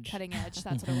 Cutting edge. Cutting edge.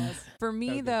 That's what it was. For me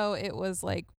Okay. though, it was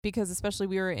like because especially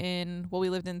we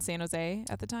lived in San Jose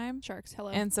at the time. Sharks. Hello.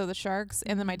 And so the Sharks,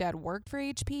 and then my dad worked for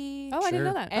HP. oh, I didn't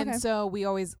know Sure. that. And okay. so we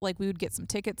always like we would get some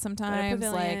tickets Go to sometimes.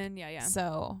 Like Pavilion. yeah.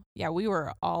 so, yeah, we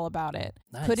were all about it.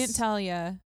 Nice. Couldn't tell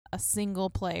you a single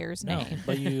player's No, name,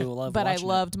 but you love. but I watching it.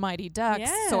 loved Mighty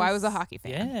Ducks, so I was a Yes. hockey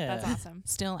fan. Yeah. That's awesome.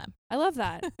 Still am. I love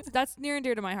that. That's near and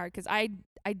dear to my heart because I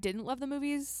didn't love the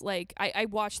movies. Like I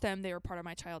watched them. They were part of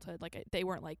my childhood. Like they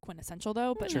weren't like quintessential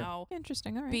though. But Sure. now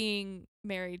Interesting. All right. being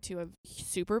married to a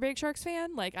super big Sharks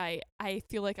fan, like I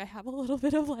feel like I have a little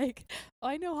bit of like, oh,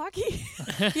 I know hockey.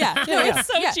 Yeah. Yeah, yeah. It's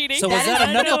so Yeah. cheating. So was that a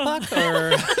I knuckle know. puck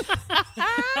or?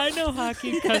 I know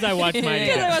hockey because I watch Mighty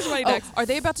Because I Ducks. watch Mighty Oh, Ducks. are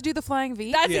they about to do the flying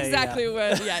V? That's Yeah, exactly yeah.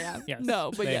 what. Yeah. Yes,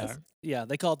 No, but they yes. are. Yeah,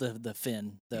 they call it the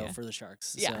fin though Yeah. for the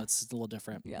Sharks. Yeah. So it's a little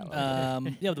different. Yeah, a little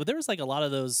bit. Yeah, but there was like a lot of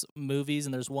those movies,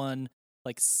 and there's one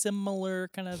like similar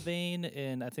kind of vein,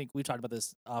 and I think we talked about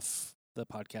this off the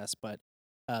podcast, but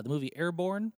the movie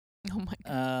Airborne Oh my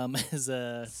god. is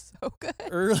a So good.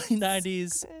 early So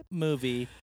 '90s good. movie,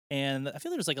 and I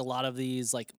feel there's like a lot of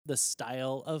these like the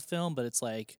style of film, but it's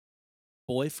like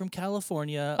boy from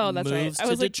California Oh, that's right. moves I to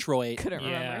was like, Detroit. Couldn't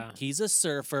remember. Yeah. He's a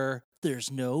surfer. There's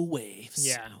no waves.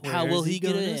 Yeah. How where will is he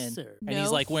get gonna in? serve? And he's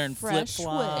No like wearing flip fresh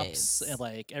flops, waves. and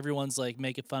like everyone's like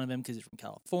making fun of him because he's from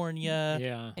California.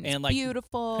 Yeah. And, and, it's like,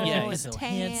 beautiful. Yeah, and he's so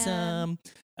tan. handsome.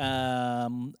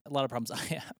 A lot of problems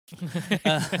I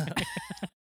have.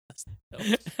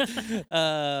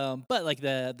 But like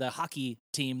the hockey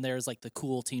team there is like the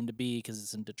cool team to be because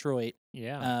it's in Detroit.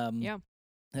 Yeah. Yeah.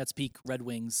 That's peak Red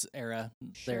Wings era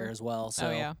there Sure. as well. So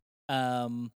Oh yeah.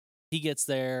 he gets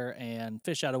there and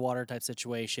fish out of water type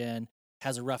situation,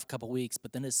 has a rough couple weeks,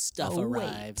 but then his stuff Oh, wait.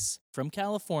 arrives from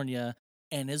California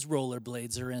and his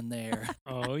rollerblades are in there.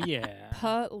 Oh yeah.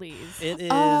 Please. It is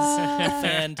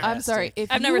fantastic. I'm sorry.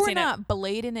 If I've you never were seen it. not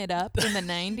blading it up in the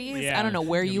 90s, I Yeah, don't know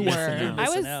where you're you missing were. out. I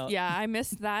was missing out. I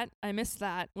missed that. I missed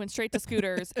that. Went straight to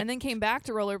scooters and then came back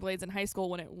to rollerblades in high school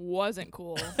when it wasn't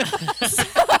cool.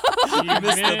 You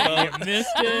missed the boat. You missed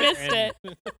it. Missed and it.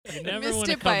 You never Missed want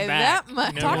to it come by back. that much.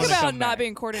 You never Talk wanna about come not back.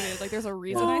 being coordinated. Like there's a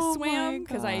reason Oh I my swam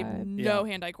because I God. no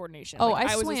Yeah. hand-eye coordination. Oh, Like,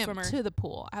 I was a swam swimmer. to the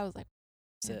pool. I was like,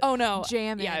 That's it. Oh no.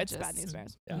 jamming. Yeah, it's just, bad news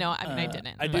bears. Yeah. No, I mean I Uh,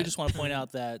 didn't. I do but- just want to point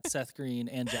out that Seth Green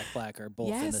and Jack Black are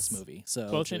both in this Yes. movie. So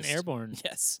Both in just- Airborne.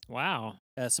 Yes. Wow.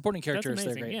 Supporting characters,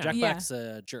 they're amazing, great. yeah. Jack Yeah. Black's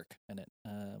a jerk in it.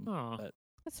 Oh, But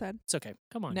That's sad. it's okay.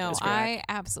 come on. No, guys. great. I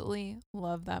absolutely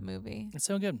love that movie. It's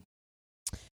so good.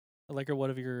 Like, what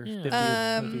of your Yeah.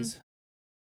 50 movies?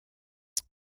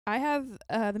 I have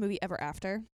the movie Ever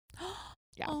After.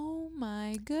 Yeah. Oh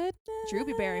my goodness. Drew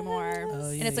Barrymore. Oh,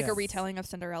 And yeah, it's like yeah. a retelling of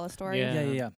Cinderella's story. Yeah.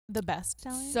 Yeah. The best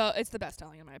telling. So it's the best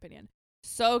telling in my opinion.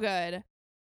 So good.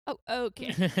 Oh,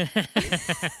 okay.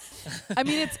 I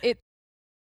mean it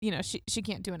you know, she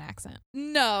can't do an accent.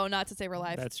 No, not to save her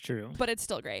life. That's true. But it's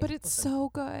still great. But it's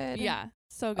so good. yeah,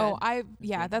 so good. Oh,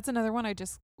 good. that's another one I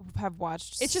just have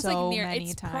watched it's just so like near. many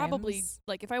It's times. probably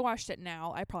like if I watched it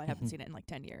now, I probably haven't Mhm. seen it in like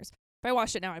 10 years. If I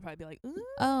watched it now, I'd probably be like, "Ooh."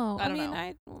 Oh, I don't mean, know.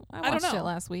 I I don't watched it know.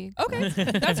 last week. Okay,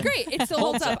 that's great. It still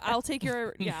holds up. I'll take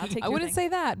your I'll take. I your wouldn't thing. say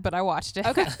that, but I watched it.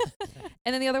 Okay.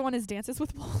 And then the other one is Dances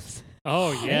with Wolves.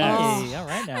 Oh yes. Hey, all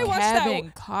right now. I watched that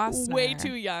Kevin Costner. Way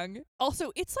too young.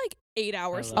 Also, it's like 8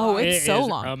 hours. I Oh, love it. it's It so is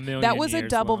long. a million That was a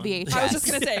years double long. VHS. I was just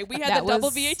gonna say we had That the double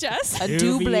was VHS. A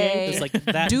Double double. VHS. It's like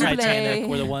that Double. Titanic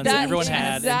were the ones that That- everyone yeah,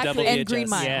 had exactly. in double And VHS. Green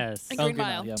Mile. Yes. And Oh, Green Green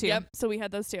Mile. Mile, yeah. Too. Yep. So we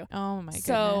had those two. Oh my goodness.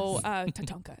 So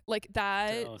Tatanka, like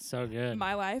that. Oh, so good.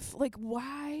 My life, like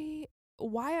why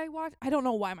I watched. I don't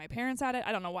know why my parents had it.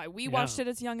 I don't know why we watched Yeah. it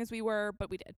as young as we were, but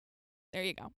we did. There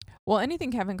you go. well,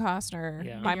 anything Kevin Costner,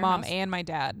 Yeah. my In your mom house. and my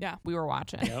dad, Yeah. we were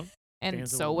watching. Yep. And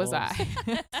Dances so with was I.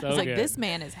 Wolves. I So was like, good. this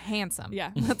man is handsome.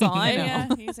 Yeah. That's all I know. Yeah,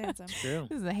 he's handsome. True.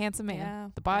 This is a handsome man. Yeah.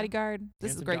 The Bodyguard.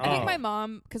 This is a Handsome great dog. I movie. think Oh. my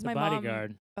mom, because The my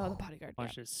Bodyguard. mom. Oh, The Bodyguard.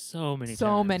 Watched it so many times.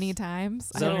 So many times.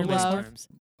 Is I that on your list, love. Mark? times.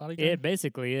 Bodyguard? It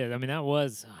basically is. I mean, that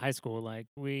was high school. Like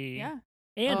we. Yeah.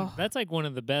 And Oh. that's like one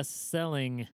of the best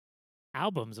selling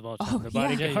albums of all time. Oh, The yeah.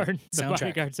 Bodyguard. The Soundtrack.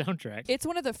 Bodyguard soundtrack. It's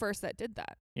one of the first that did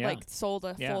that. Yeah. Like sold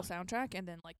a Yeah. full soundtrack and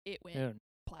then like it went Dude,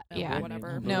 platinum Yeah. or whatever.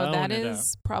 Mhm. No, Blowing that it up.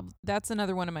 is that's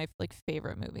another one of my like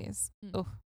favorite movies. Mm. Oh,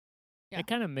 Yeah. It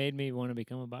kind of made me want to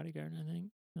become a bodyguard. I think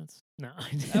that's no.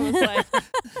 I was like,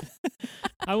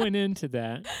 I went into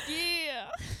that. yeah.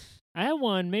 I had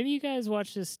one. Maybe you guys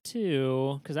watched this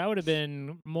too, because I would have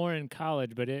been more in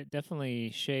college, but it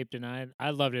definitely shaped, and I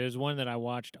loved it. It was one that I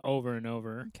watched over and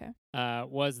over. Okay.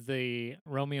 Was the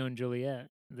Romeo and Juliet,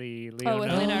 the Oh,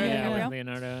 with Leonardo yeah, DiCaprio? with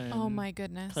Leonardo and oh my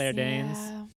goodness. Claire Danes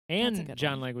Yeah. and a good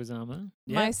John one. Leguizamo.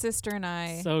 My sister and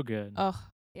I. So good. Oh,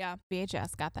 Yeah.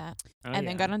 VHS got that, Oh, and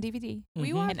then yeah. got it on DVD, We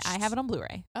Mhm. watched. and I have it on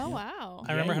Blu-ray. Oh Yeah. wow.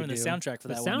 I remember Yeah, having you the do. soundtrack for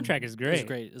The that soundtrack one. is It was great.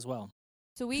 great as well.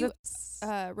 So we That's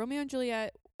Romeo and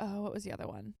Juliet. Oh, what was the other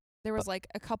one? There was like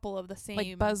a couple of the same.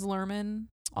 like Buzz Luhrmann,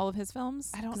 all of his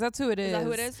films. I don't- 'Cause that's who it is. Is that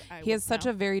who it is? He has such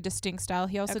a very distinct style.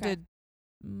 He also Okay. did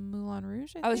Moulin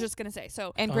Rouge. I was think? just gonna say.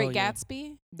 So and Oh, Great yeah.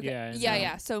 Gatsby. Yeah. yeah, no.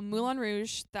 yeah. So Moulin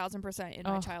Rouge, 1000% in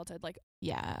my Oh. childhood. Like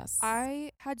Yes.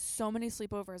 I had so many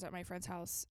sleepovers at my friend's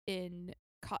house in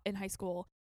high school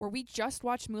where we just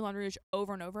watched Moulin Rouge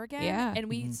over and over again. Yeah. And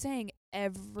we Mhm. sang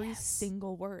every Yes.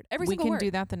 single word. Every we single can word.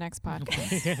 do that the next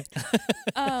podcast.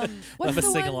 What's We'll have a the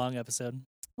sing one? along episode.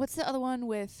 What's the other one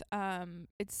with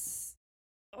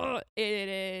it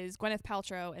is Gwyneth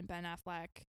Paltrow and Ben Affleck.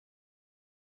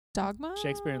 Dogma.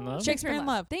 Shakespeare in Love? Shakespeare in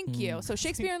Love. Thank you. Mm. So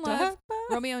Shakespeare in Love,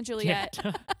 Romeo and Juliet.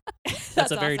 Yeah.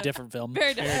 That's a very awesome. different film.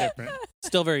 Very Very different. different.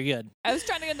 Still very good. I was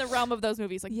trying to get in the realm of those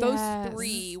movies. Like Yes. those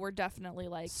three were definitely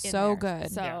like in So there.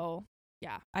 good. So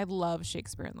I love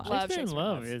Shakespeare in Love. Love Shakespeare in Shakespeare in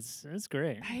Love Love. is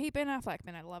great. I hate Ben Affleck,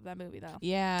 man. I love that movie though.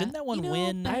 Yeah. Didn't that one You know,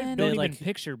 win? I Ben- don't the, even like,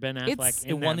 picture Ben it's- Affleck It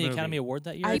in won that the movie. Academy Award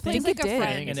that year. I I think like it a did.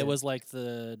 friend. and it was like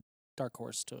the dark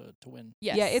horse to win.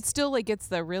 Yes. Yeah, it still like gets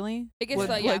the really. It gets what,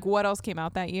 the yeah. like what else came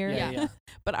out that year? Yeah. yeah.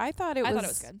 But I thought it I was, thought it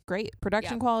was good. great.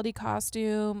 Production Yeah. quality,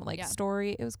 costume, like Yeah.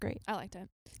 story. It was great. I liked it.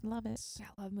 Love it. Yeah,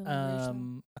 I love Moulin Rouge.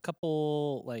 though. A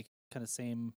couple like kind of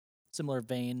similar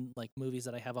vein like movies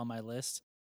that I have on my list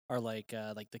are like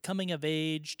the coming of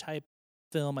age type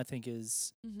film. I think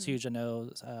is it's Mhm. huge. I know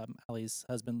Allie's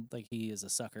husband, like he is a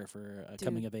sucker for a Dude.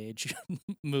 coming of age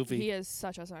movie. He is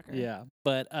such a sucker. Yeah,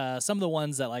 but some of the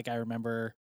ones that like I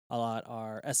remember a lot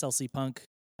are SLC Punk.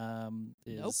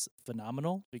 Is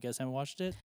phenomenal. If you guys haven't watched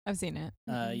it, I've seen it.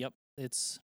 Mhm. yep,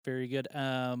 it's very good.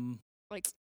 Like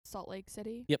Salt Lake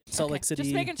City. Yep, Salt Okay, Lake City.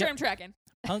 Just making sure Yep, I'm tracking.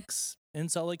 Punks in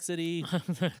Salt Lake City.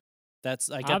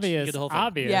 That's I got you obvious. get the whole thing.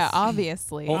 Obvious. Yeah,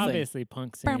 obviously. Whole thing. Obviously,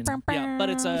 punk Bum, scene. bum, Yeah, but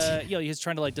it's bum. he's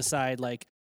trying to like decide like,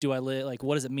 do I live like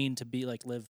what does it mean to be like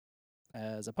live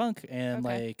as a punk and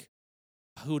Okay. like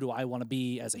who do I want to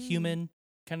be as a Mm. human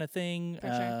kind of thing. For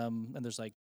sure. And there's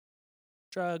like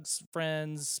drugs,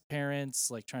 friends,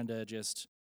 parents, like trying to just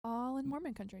All in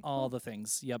Mormon country. all Cool. the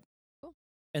things. Yep. Cool.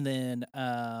 And then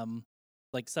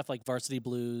like stuff like Varsity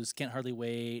Blues, Can't Hardly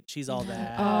Wait, She's All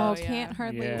That. Oh, Oh, yeah. can't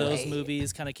hardly Yeah. Those wait.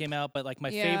 movies kind of came out, but like my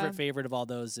Yeah. favorite of all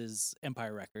those is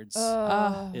Empire Records.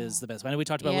 Oh. Is the best. I know we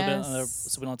talked about a little bit, on the, Yes.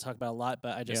 so we don't talk about it a lot,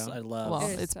 but I just Yeah. I love Well,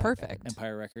 It is it's so good. perfect.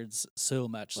 Empire Records so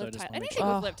much. So I Liv just Tyler. want to make Anything sure.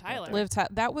 with Oh, Liv Tyler. Liv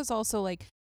that was also like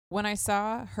when I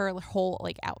saw her whole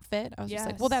like outfit, I was just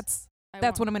like, well, Yes.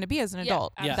 that's what I'm going to be as an Yeah,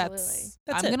 adult. Yeah. absolutely.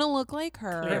 That's I'm it. going to look like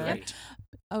her. Clearly.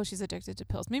 Oh, she's addicted to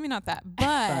pills. Maybe not that,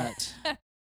 but But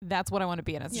that's what I want to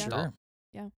be as an Yeah. adult. sure.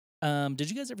 Yeah. Did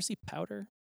you guys ever see Powder?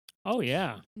 Oh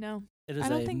yeah. No. It is I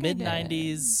don't a think I did.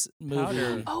 mid-90s movie.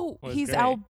 Powder. Oh, Was he's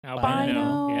great.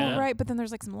 albino, Yeah. right? But then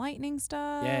there's like some lightning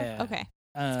stuff. Yeah. Okay.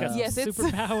 It's got some Yes, it's-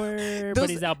 superpower, those- but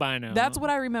he's albino. That's what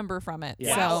I remember from it.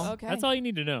 Yeah. Wow. So, Okay. That's all you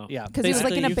need to know. Yeah, because he was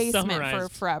like in a Basically, you've basement for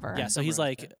summarized- forever. Yeah, so he's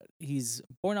Summarized like he's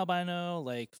born albino,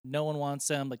 like no one wants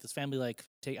him, like this family like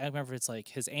take I don't remember if it's like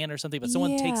his aunt or something, but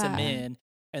someone takes him Yeah. in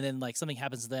and then like something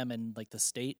happens to them and like the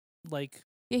state like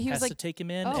Yeah, he has was like, to take him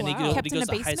in Oh, and he wow. goes, Kept he in goes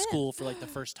a to high basement? school for like the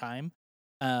first time.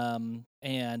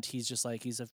 And he's just like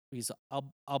he's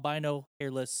albino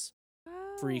hairless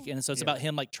freak and so it's Yeah. about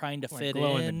him like trying to Like fit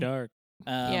glow in. in the dark.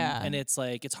 Yeah. And it's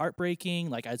like it's heartbreaking.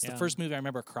 Like it's the Yeah. first movie I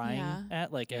remember crying Yeah.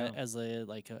 at, like Yeah. as a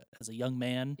young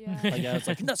man. Yeah. Like I was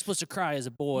like, you're not supposed to cry as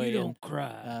a boy. You and, don't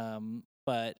cry.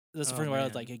 but this is the Oh, first where I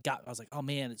was man. like, I was like, oh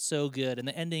man, it's so good, and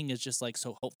the ending is just like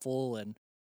so hopeful, and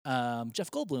Jeff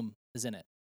Goldblum is in it.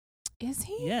 is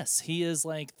he? Yes, he is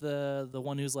like the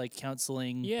one who's like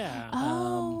counseling yeah.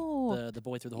 Oh. the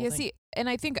boy through the whole Yeah, thing. see, and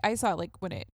I think I saw it like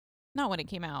not when it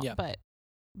came out, Yeah. but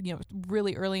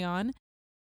really early on.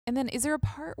 And then is there a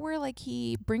part where like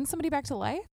he brings somebody back to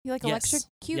life? He like Yes.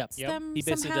 electrocutes Yep. them He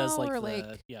basically somehow, does like or the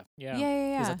like Yeah.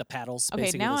 yeah. He's like the paddles. Okay,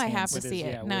 basically now with I his have hands. to With see his- it.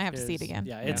 yeah, Now I with have to see it his- again.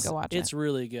 Yeah, I'm gonna go watch it's it.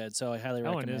 really good. So I highly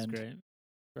That one recommend. is great.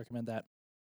 Recommend that.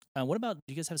 What about?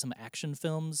 Do you guys have some action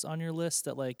films on your list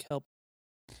that like help?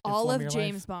 All inform of your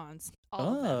James life? Bonds.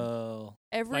 All of them. Oh,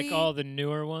 Every Like all the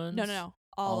newer ones? no.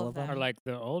 All All of of them? them. Or like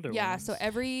the older Yeah, ones? so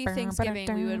every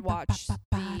Thanksgiving we would watch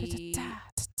the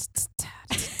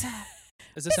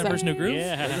is this Emperor's New Groove?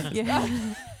 Yeah. Yeah.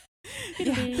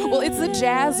 Yeah. Well, it's the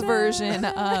jazz version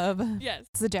of. Yes.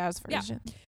 It's the jazz Yeah. version.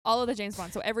 All of the James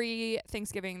Bond. So every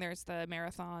Thanksgiving there's the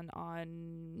marathon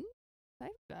on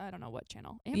I don't know what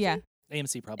channel. AMC? Yeah.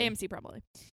 AMC probably. AMC probably.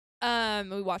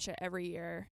 We watch it every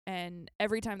year, and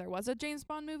every time there was a James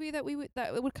Bond movie that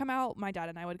would come out, my dad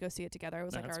and I would go see it together. It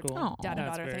was like That's our cool. Aw. dad and That's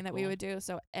daughter very thing that we cool. would do.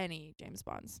 So any James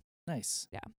Bonds, Nice.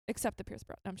 yeah, except the Pierce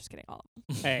Brosnan. I'm just kidding. All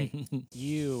of Hey,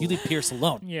 you. You leave Pierce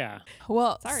alone. Yeah.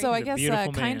 Well, Sorry. so I He's a guess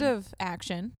beautiful kind man. of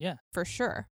action. Yeah. For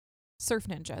sure. Surf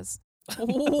ninjas.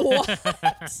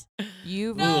 What?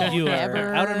 You've No. You never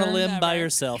are out on a limb by Never.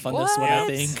 yourself on What? this one, I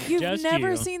think. You've Just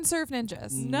never you. seen Surf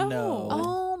Ninjas? No.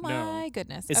 Oh my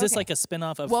goodness. Is this Okay. like a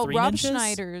spin-off of well, Three Rob Ninjas?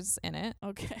 Schneider's in it.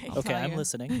 Okay. I'll Okay, tell I'm you.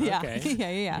 listening. Yeah.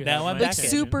 Okay. yeah. You Now have I'm my Like back in. attention.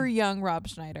 super young Rob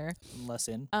Schneider. Less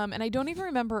in. And I don't even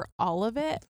remember all of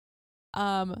it.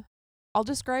 I'll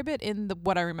describe it in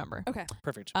what I remember. Okay.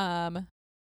 Perfect.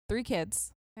 3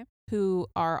 kids Okay. who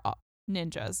are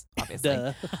ninjas, obviously.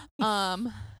 Duh.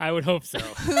 I would hope so.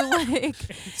 Who like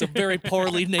It's a very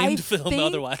poorly named film think-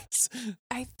 otherwise.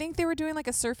 I think they were doing like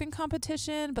a surfing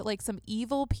competition, but like some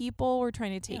evil people were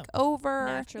trying to take Yeah. over.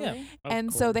 Naturally. Of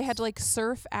And so they had course. to like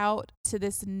surf out to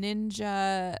this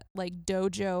ninja like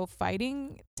dojo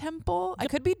fighting temple. I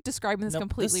Yep. could be describing this Nope,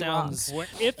 completely sounds What,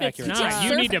 if it's accurate. not, Just you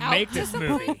surf need to out make to this some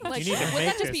movie. point? Like, you need to wouldn't make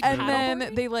that just this be movie. and then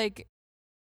paddleboarding? they like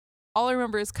all I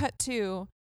remember is cut to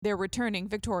they're returning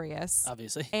victorious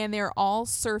obviously. and they're all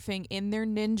surfing in their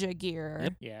ninja gear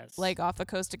Yep. Yes. like off the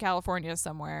coast of California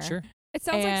somewhere. Sure. It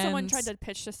sounds like someone And- tried to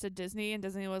pitch this to Disney, and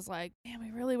Disney was like, "Man,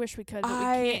 we really wish we could, but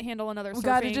I we can't handle another." We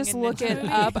gotta surfing just and look ninja it movie."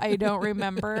 up. I don't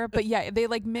remember. But yeah, they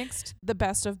like mixed the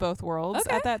best of both worlds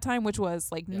Okay. at that time, which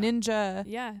was like Yeah. ninja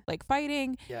Yeah. like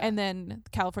fighting Yeah. and then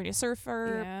California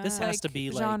surfer. Yeah. This has to like, be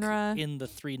like genre. in the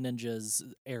Three Ninjas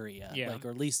area, Yeah. like or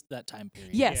at least that time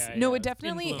period. Yes. Yeah, no, yeah, it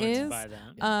definitely influenced is. by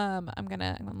that. I'm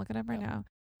gonna look it up right Yeah. now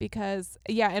because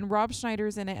yeah, and Rob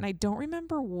Schneider's in it, and I don't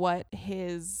remember what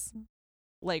his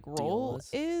like role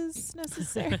is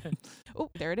necessary. Oh,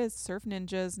 there it is. Surf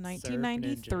Ninjas,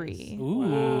 1993. Ooh.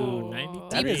 Wow,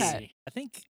 That 93. is- cut. I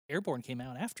think Airborne came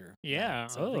out after. Yeah,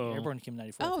 that, so I think oh. Airborne came in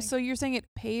 94. I Oh, think. so you're saying it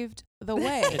paved the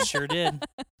way? It sure did.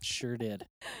 Sure did.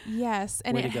 Yes,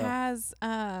 and Way to it go. has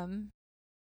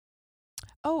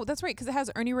oh, that's right, because it has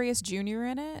Ernie Reyes Jr.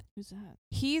 in it. Who's that?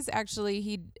 He's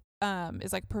actually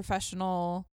is like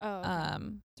professional Oh, okay.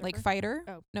 like Surfer? fighter.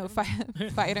 Oh, No, never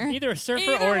fighter. Either a surfer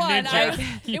Either or a one, ninja.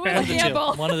 it was Yeah. a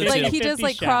gamble. One of the like two. he does 50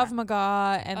 like shot. Krav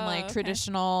Maga and Oh, like okay.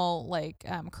 traditional like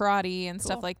karate and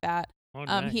stuff Cool. like that. Oh,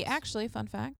 He nice. actually, fun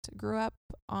fact, grew up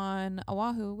on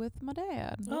Oahu with my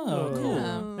dad. Oh, cool. Yeah.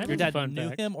 That Your is a dad fun knew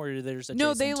fact. him, or they're just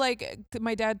No, they adjacent? like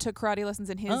my dad took karate lessons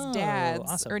in his Oh, dad's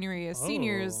awesome. Ernie Reyes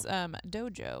Senior's Oh.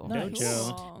 dojo. Nice.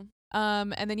 Dojo. Cool.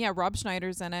 And then yeah, Rob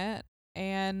Schneider's in it,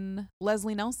 and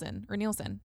Leslie Nielsen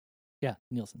Yeah,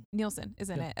 Nielsen. is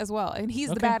in Yeah. it as well, and he's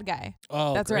the Okay. bad guy.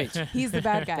 Oh, That's great. right. He's the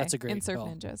bad guy That's a great in Surf call.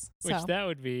 Ninjas. Which So that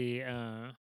would be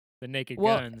the Naked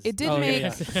Well, Guns. it did Oh, yeah, make yeah.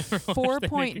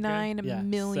 $4.9 Yeah.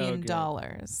 million So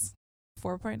dollars.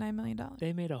 $4.9 million.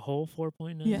 They made a whole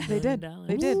 $4.9 Yeah, they did. million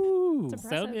They did. Woo. It's So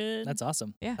impressive. good. That's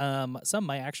awesome. Yeah. Some of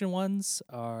my action ones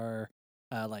are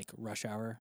like Rush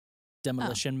Hour,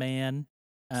 Demolition Man.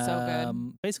 So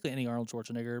good. Basically any Arnold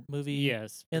Schwarzenegger movie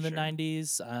yes. in for the sure.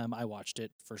 90s. I watched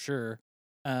it for sure.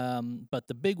 But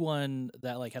the big one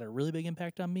that like had a really big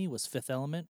impact on me was Fifth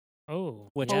Element, Oh,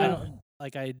 which yeah. I don't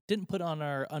like. I didn't put on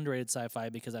our underrated sci-fi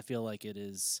because I feel like it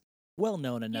is well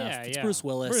known enough. Yeah, It's yeah. Bruce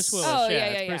Willis. Bruce Willis. Oh, yeah, yeah,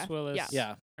 it's yeah, Bruce yeah. Willis. Yeah.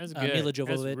 Yeah, That's Mila good.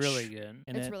 That's Jovovich. really good.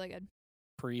 and It's it, really good.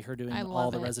 pre her doing I all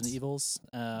love the Resident it. Evils.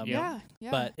 Yeah. Yeah.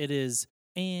 Yeah. But it is,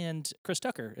 and Chris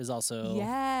Tucker is also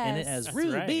Yes. in it as That's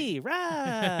Ruby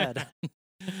Rad.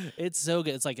 It's so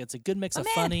good. It's like it's a good mix My of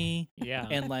man. funny Yeah.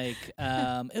 and like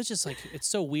it was just like it's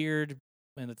so weird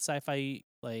and it's sci-fi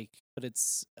like, but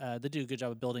it's they do a good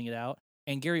job of building it out.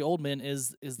 And Gary Oldman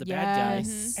is the bad guy,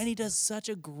 Yes. and he does such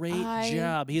a great I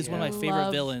job. He's one of my favorite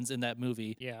love villains in that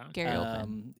movie. yeah. Gary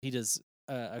Oldman. He does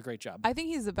a great job. I think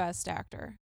he's the best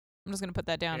actor. I'm just gonna put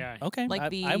that down. Yeah. Okay, like I'm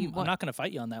the I'm one- not gonna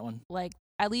fight you on that one. Like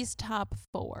at least top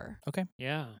 4.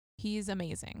 Yeah. He's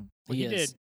amazing. Well, he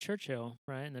is. did Churchill,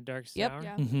 right? In The Darkest Yep. Hour.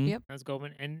 Yeah. Mhm. Yep. That's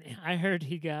Goldman. And I heard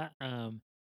he got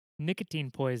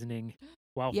nicotine poisoning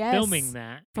while Yes, filming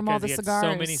that from all because the he had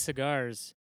so many cigars.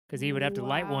 cigars because he would have to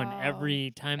light one Wow.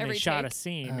 every time they Every shot a take?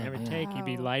 scene. Oh, Every man. take, he'd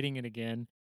be Wow. lighting it again.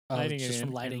 Oh, Lighting just it from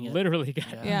in, lighting and it. literally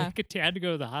got Yeah. nicotine. Had to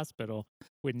go to the hospital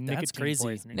with nicotine crazy.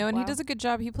 poisoning. No, and he Wow. does a good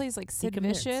job. He plays like Sid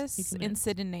commits. He Vicious in commits.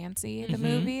 Sid and Nancy, the Mhm.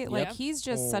 movie. Like Yep. he's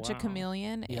just Oh, such a wow.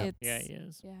 chameleon. Yeah. It's Yeah, he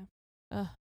is. Yeah.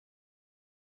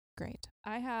 great.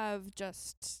 I have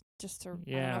just to I don't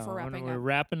Yeah, know if we're when wrapping we're up.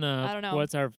 wrapping up. I don't know.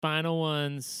 What's our final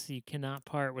ones? You cannot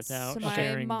part without So my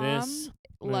sharing mom this.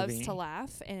 loves movie. to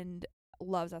laugh and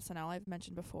loves SNL. I've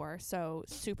mentioned before. So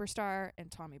Superstar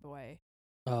and Tommy Boy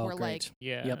Oh, were great. like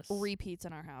Yes. repeats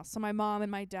in our house. So my mom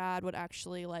and my dad would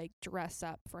actually like dress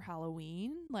up for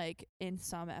Halloween, like in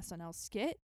some SNL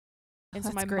skit. And so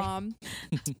That's my great. mom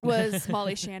was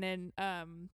Molly Shannon,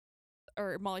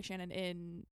 or Molly Shannon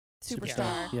in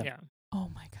Superstar. Superstar. Yeah. Yeah. Oh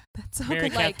my god, that's so Mary,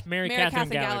 good. Like Mary Catherine Catherine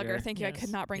Gallagher. Thank you. I could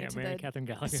not bring yeah, it to Mary the. Catherine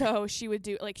Gallagher. So she would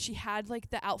do like she had like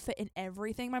the outfit and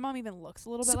everything. My mom even looks a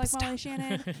little bit like Superstar. Molly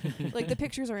Shannon. Like the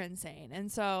pictures are insane.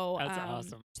 And so That's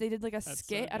awesome. they did like a That's so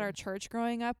skit at our good. church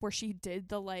growing up where she did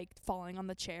the like falling on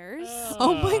the chairs.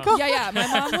 Oh my God. Yeah. My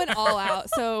mom went all out.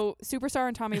 So Superstar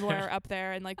and Tommy Boy are up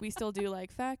there, and like we still do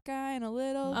like fat guy and a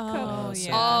little Oh, coat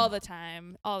yeah. all the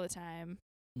time.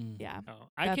 Mm. Yeah. Oh,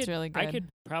 That's really I good. could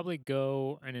probably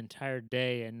go an entire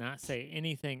day and not say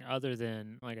anything other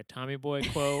than like a Tommy Boy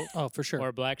quote Oh, for sure.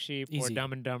 or Black Sheep or Easy.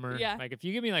 Dumb and Dumber. Yeah. Like if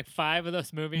you give me like 5 of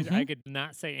those movies, I Mhm. could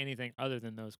not say anything other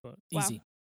than those quotes. Wow. Easy.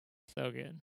 So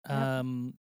good.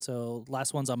 So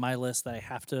last ones on my list that I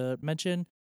have to mention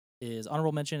is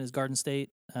honorable mention is Garden State.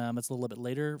 It's a little bit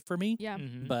later for me, Yeah.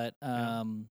 Mhm. but Yeah.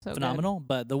 So good. phenomenal.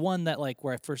 But the one that like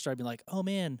where I first started being like, oh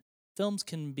man, films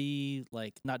can be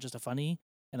like not just a funny,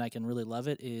 and I can really love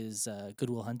it is Good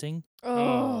Will Hunting.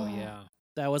 Oh, yeah.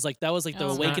 That was like the Oh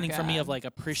my awakening for me of God. like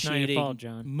It's not your appreciating fault,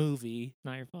 John. movie.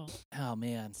 Not your fault. Oh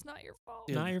man, It's not your fault.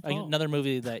 Dude, Not your like, fault. another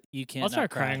movie that you can't. I'll not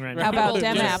start cry. crying right now. How about People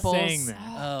Dem just Apples? saying that.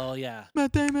 Oh yeah.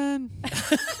 Matt Damon.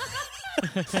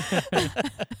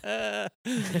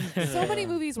 So many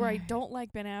movies where I don't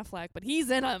like Ben Affleck, but he's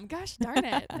in them. Gosh darn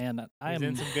it. And I He's am.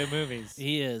 in some good movies.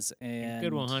 He is, and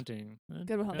Good Will Hunting.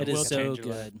 Good Will That Hunting. It will is so change your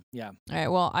life. good. Yeah. All right.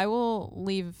 Well, I will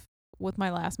leave with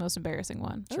my last most embarrassing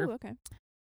one. Sure. Oh, okay.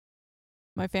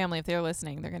 My family, if they're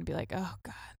listening, they're gonna be like, "Oh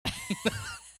God."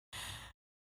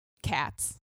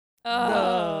 Cats.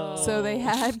 Oh. So they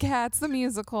had Cats the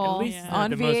musical At least Yeah. not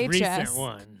on the VHS. most recent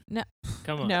one. No.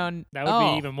 Come on. No. That would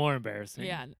oh. be even more embarrassing.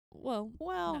 Yeah. Well,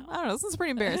 Well, No. I don't know. This is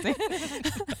pretty embarrassing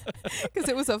because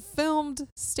it was a filmed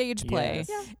stage play, Yes.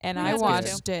 Yeah. and Yeah, I that's good too.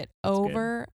 watched it That's good.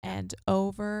 over and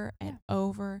over and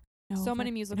over. And so over many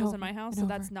and musicals in my over house, and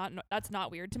so over. that's not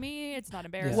weird to me. It's not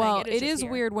embarrassing. Well, it it just is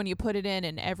here. weird when you put it in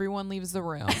and everyone leaves the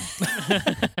room,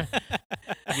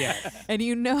 Yes. and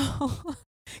you know,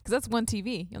 because that's one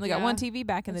TV. You only got one Yeah, TV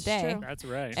back in the that's day, true. That's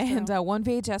right. and true. one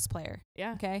VHS player.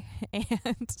 Yeah. Okay,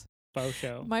 and Faux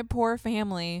show. my poor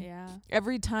family. Yeah.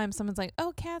 Every time someone's like,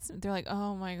 "Oh, Cats," they're like,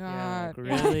 "Oh my Yeah, God."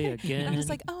 like, really? Again? I'm just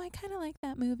like, "Oh, I kind of like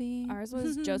that movie." Ours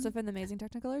was Joseph and the Amazing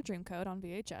Technicolor Dreamcoat on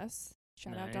VHS.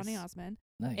 Shout out Donny Nice. Osmond.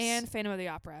 Nice. And Phantom of the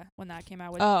Opera when that came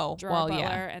out with Oh, Gerard well, Butler,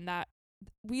 yeah. and that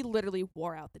we literally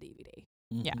wore out the DVD.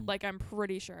 yeah. Mhm. Like I'm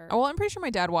pretty sure. Oh, well, I'm pretty sure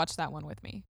my dad watched that one with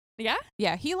me. Yeah.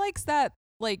 Yeah, he likes that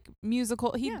like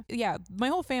musical. Yeah. Yeah, my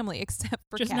whole family except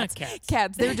for Just Cats. not cats.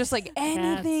 Cats. They're just like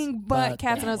anything but but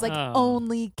Cats, and I was like, that.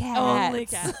 only Cats. Only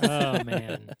Cats. Oh,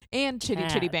 man. And Chitty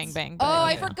Chitty Bang Cats. Bang. Oh,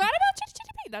 I yeah. forgot about Chitty Chitty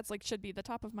Bang. That's like should be the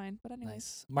top of mine. But anyways.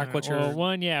 Nice. Mark, All what's right, your well,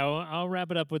 one? Yeah, well, I'll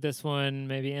wrap it up with this one.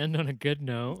 Maybe end on a good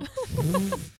note.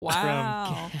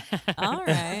 Wow. From All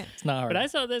right. It's not hard. But I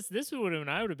saw this. This would when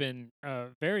I would have been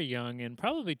very young and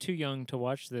probably too young to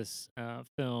watch this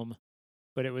film.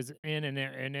 But it was in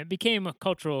and it became a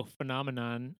cultural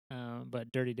phenomenon.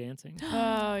 But Dirty Dancing.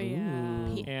 Oh yeah.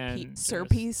 Ooh. Pete, And Sir there's-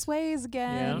 P. Sways Yeah,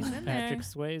 again. He's in Patrick there.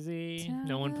 Swayze.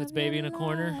 No one puts baby in a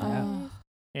corner. Oh.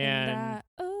 And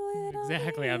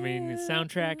exactly. I mean, the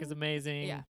soundtrack is amazing.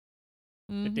 Yeah.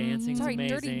 The Mhm. dancing's Sorry,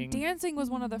 Dirty amazing. Dancing was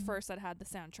one of the first that had the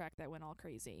soundtrack that went all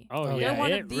crazy. Oh, Oh, yeah, They're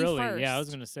one of it the really. Yeah, I was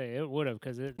first. gonna say it would have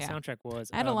because the Yeah. soundtrack was.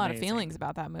 I had a lot of amazing. feelings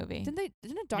about that movie. Didn't it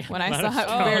Yeah, document? When I a lot of saw it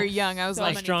strong- very young, I was so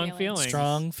like, many strong feelings. feelings.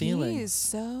 Strong he is feelings.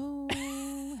 so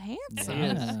He handsome.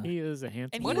 Yeah. is. He is a handsome.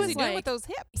 And What he is was he doing like- with those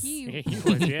hips? He He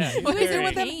was. Yeah. he he was What is it very-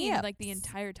 with them pain, hips? like the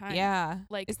entire time. Yeah.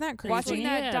 Like Isn't that crazy? watching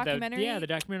that Yeah, documentary. the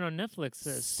documentary on Netflix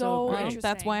is So so Well, great. interesting.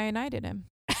 that's why I knighted him.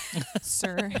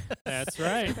 Sir. That's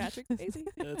right. Patrick Swayze.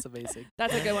 That's amazing.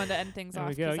 That's a good one to end things There off.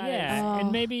 we go. 'cause that Yeah, is-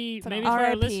 and maybe for phenomenal. our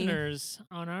R.I.P. listeners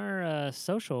on our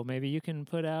social, maybe you can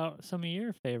put out some of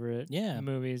your favorite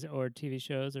movies or TV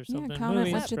shows or something. comment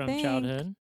Movies what you from think.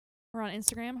 childhood. We're on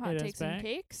Instagram, Hot Hit us Takes and back.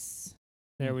 Cakes.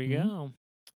 There we Mhm.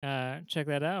 go. Check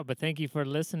that out. But thank you for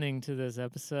listening to this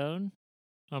episode.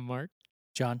 I'm Mark,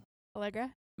 John.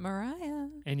 Allegra. Mariah.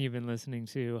 and you've been listening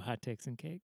to Hot Takes and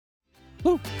Cake.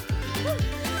 Woo. Woo.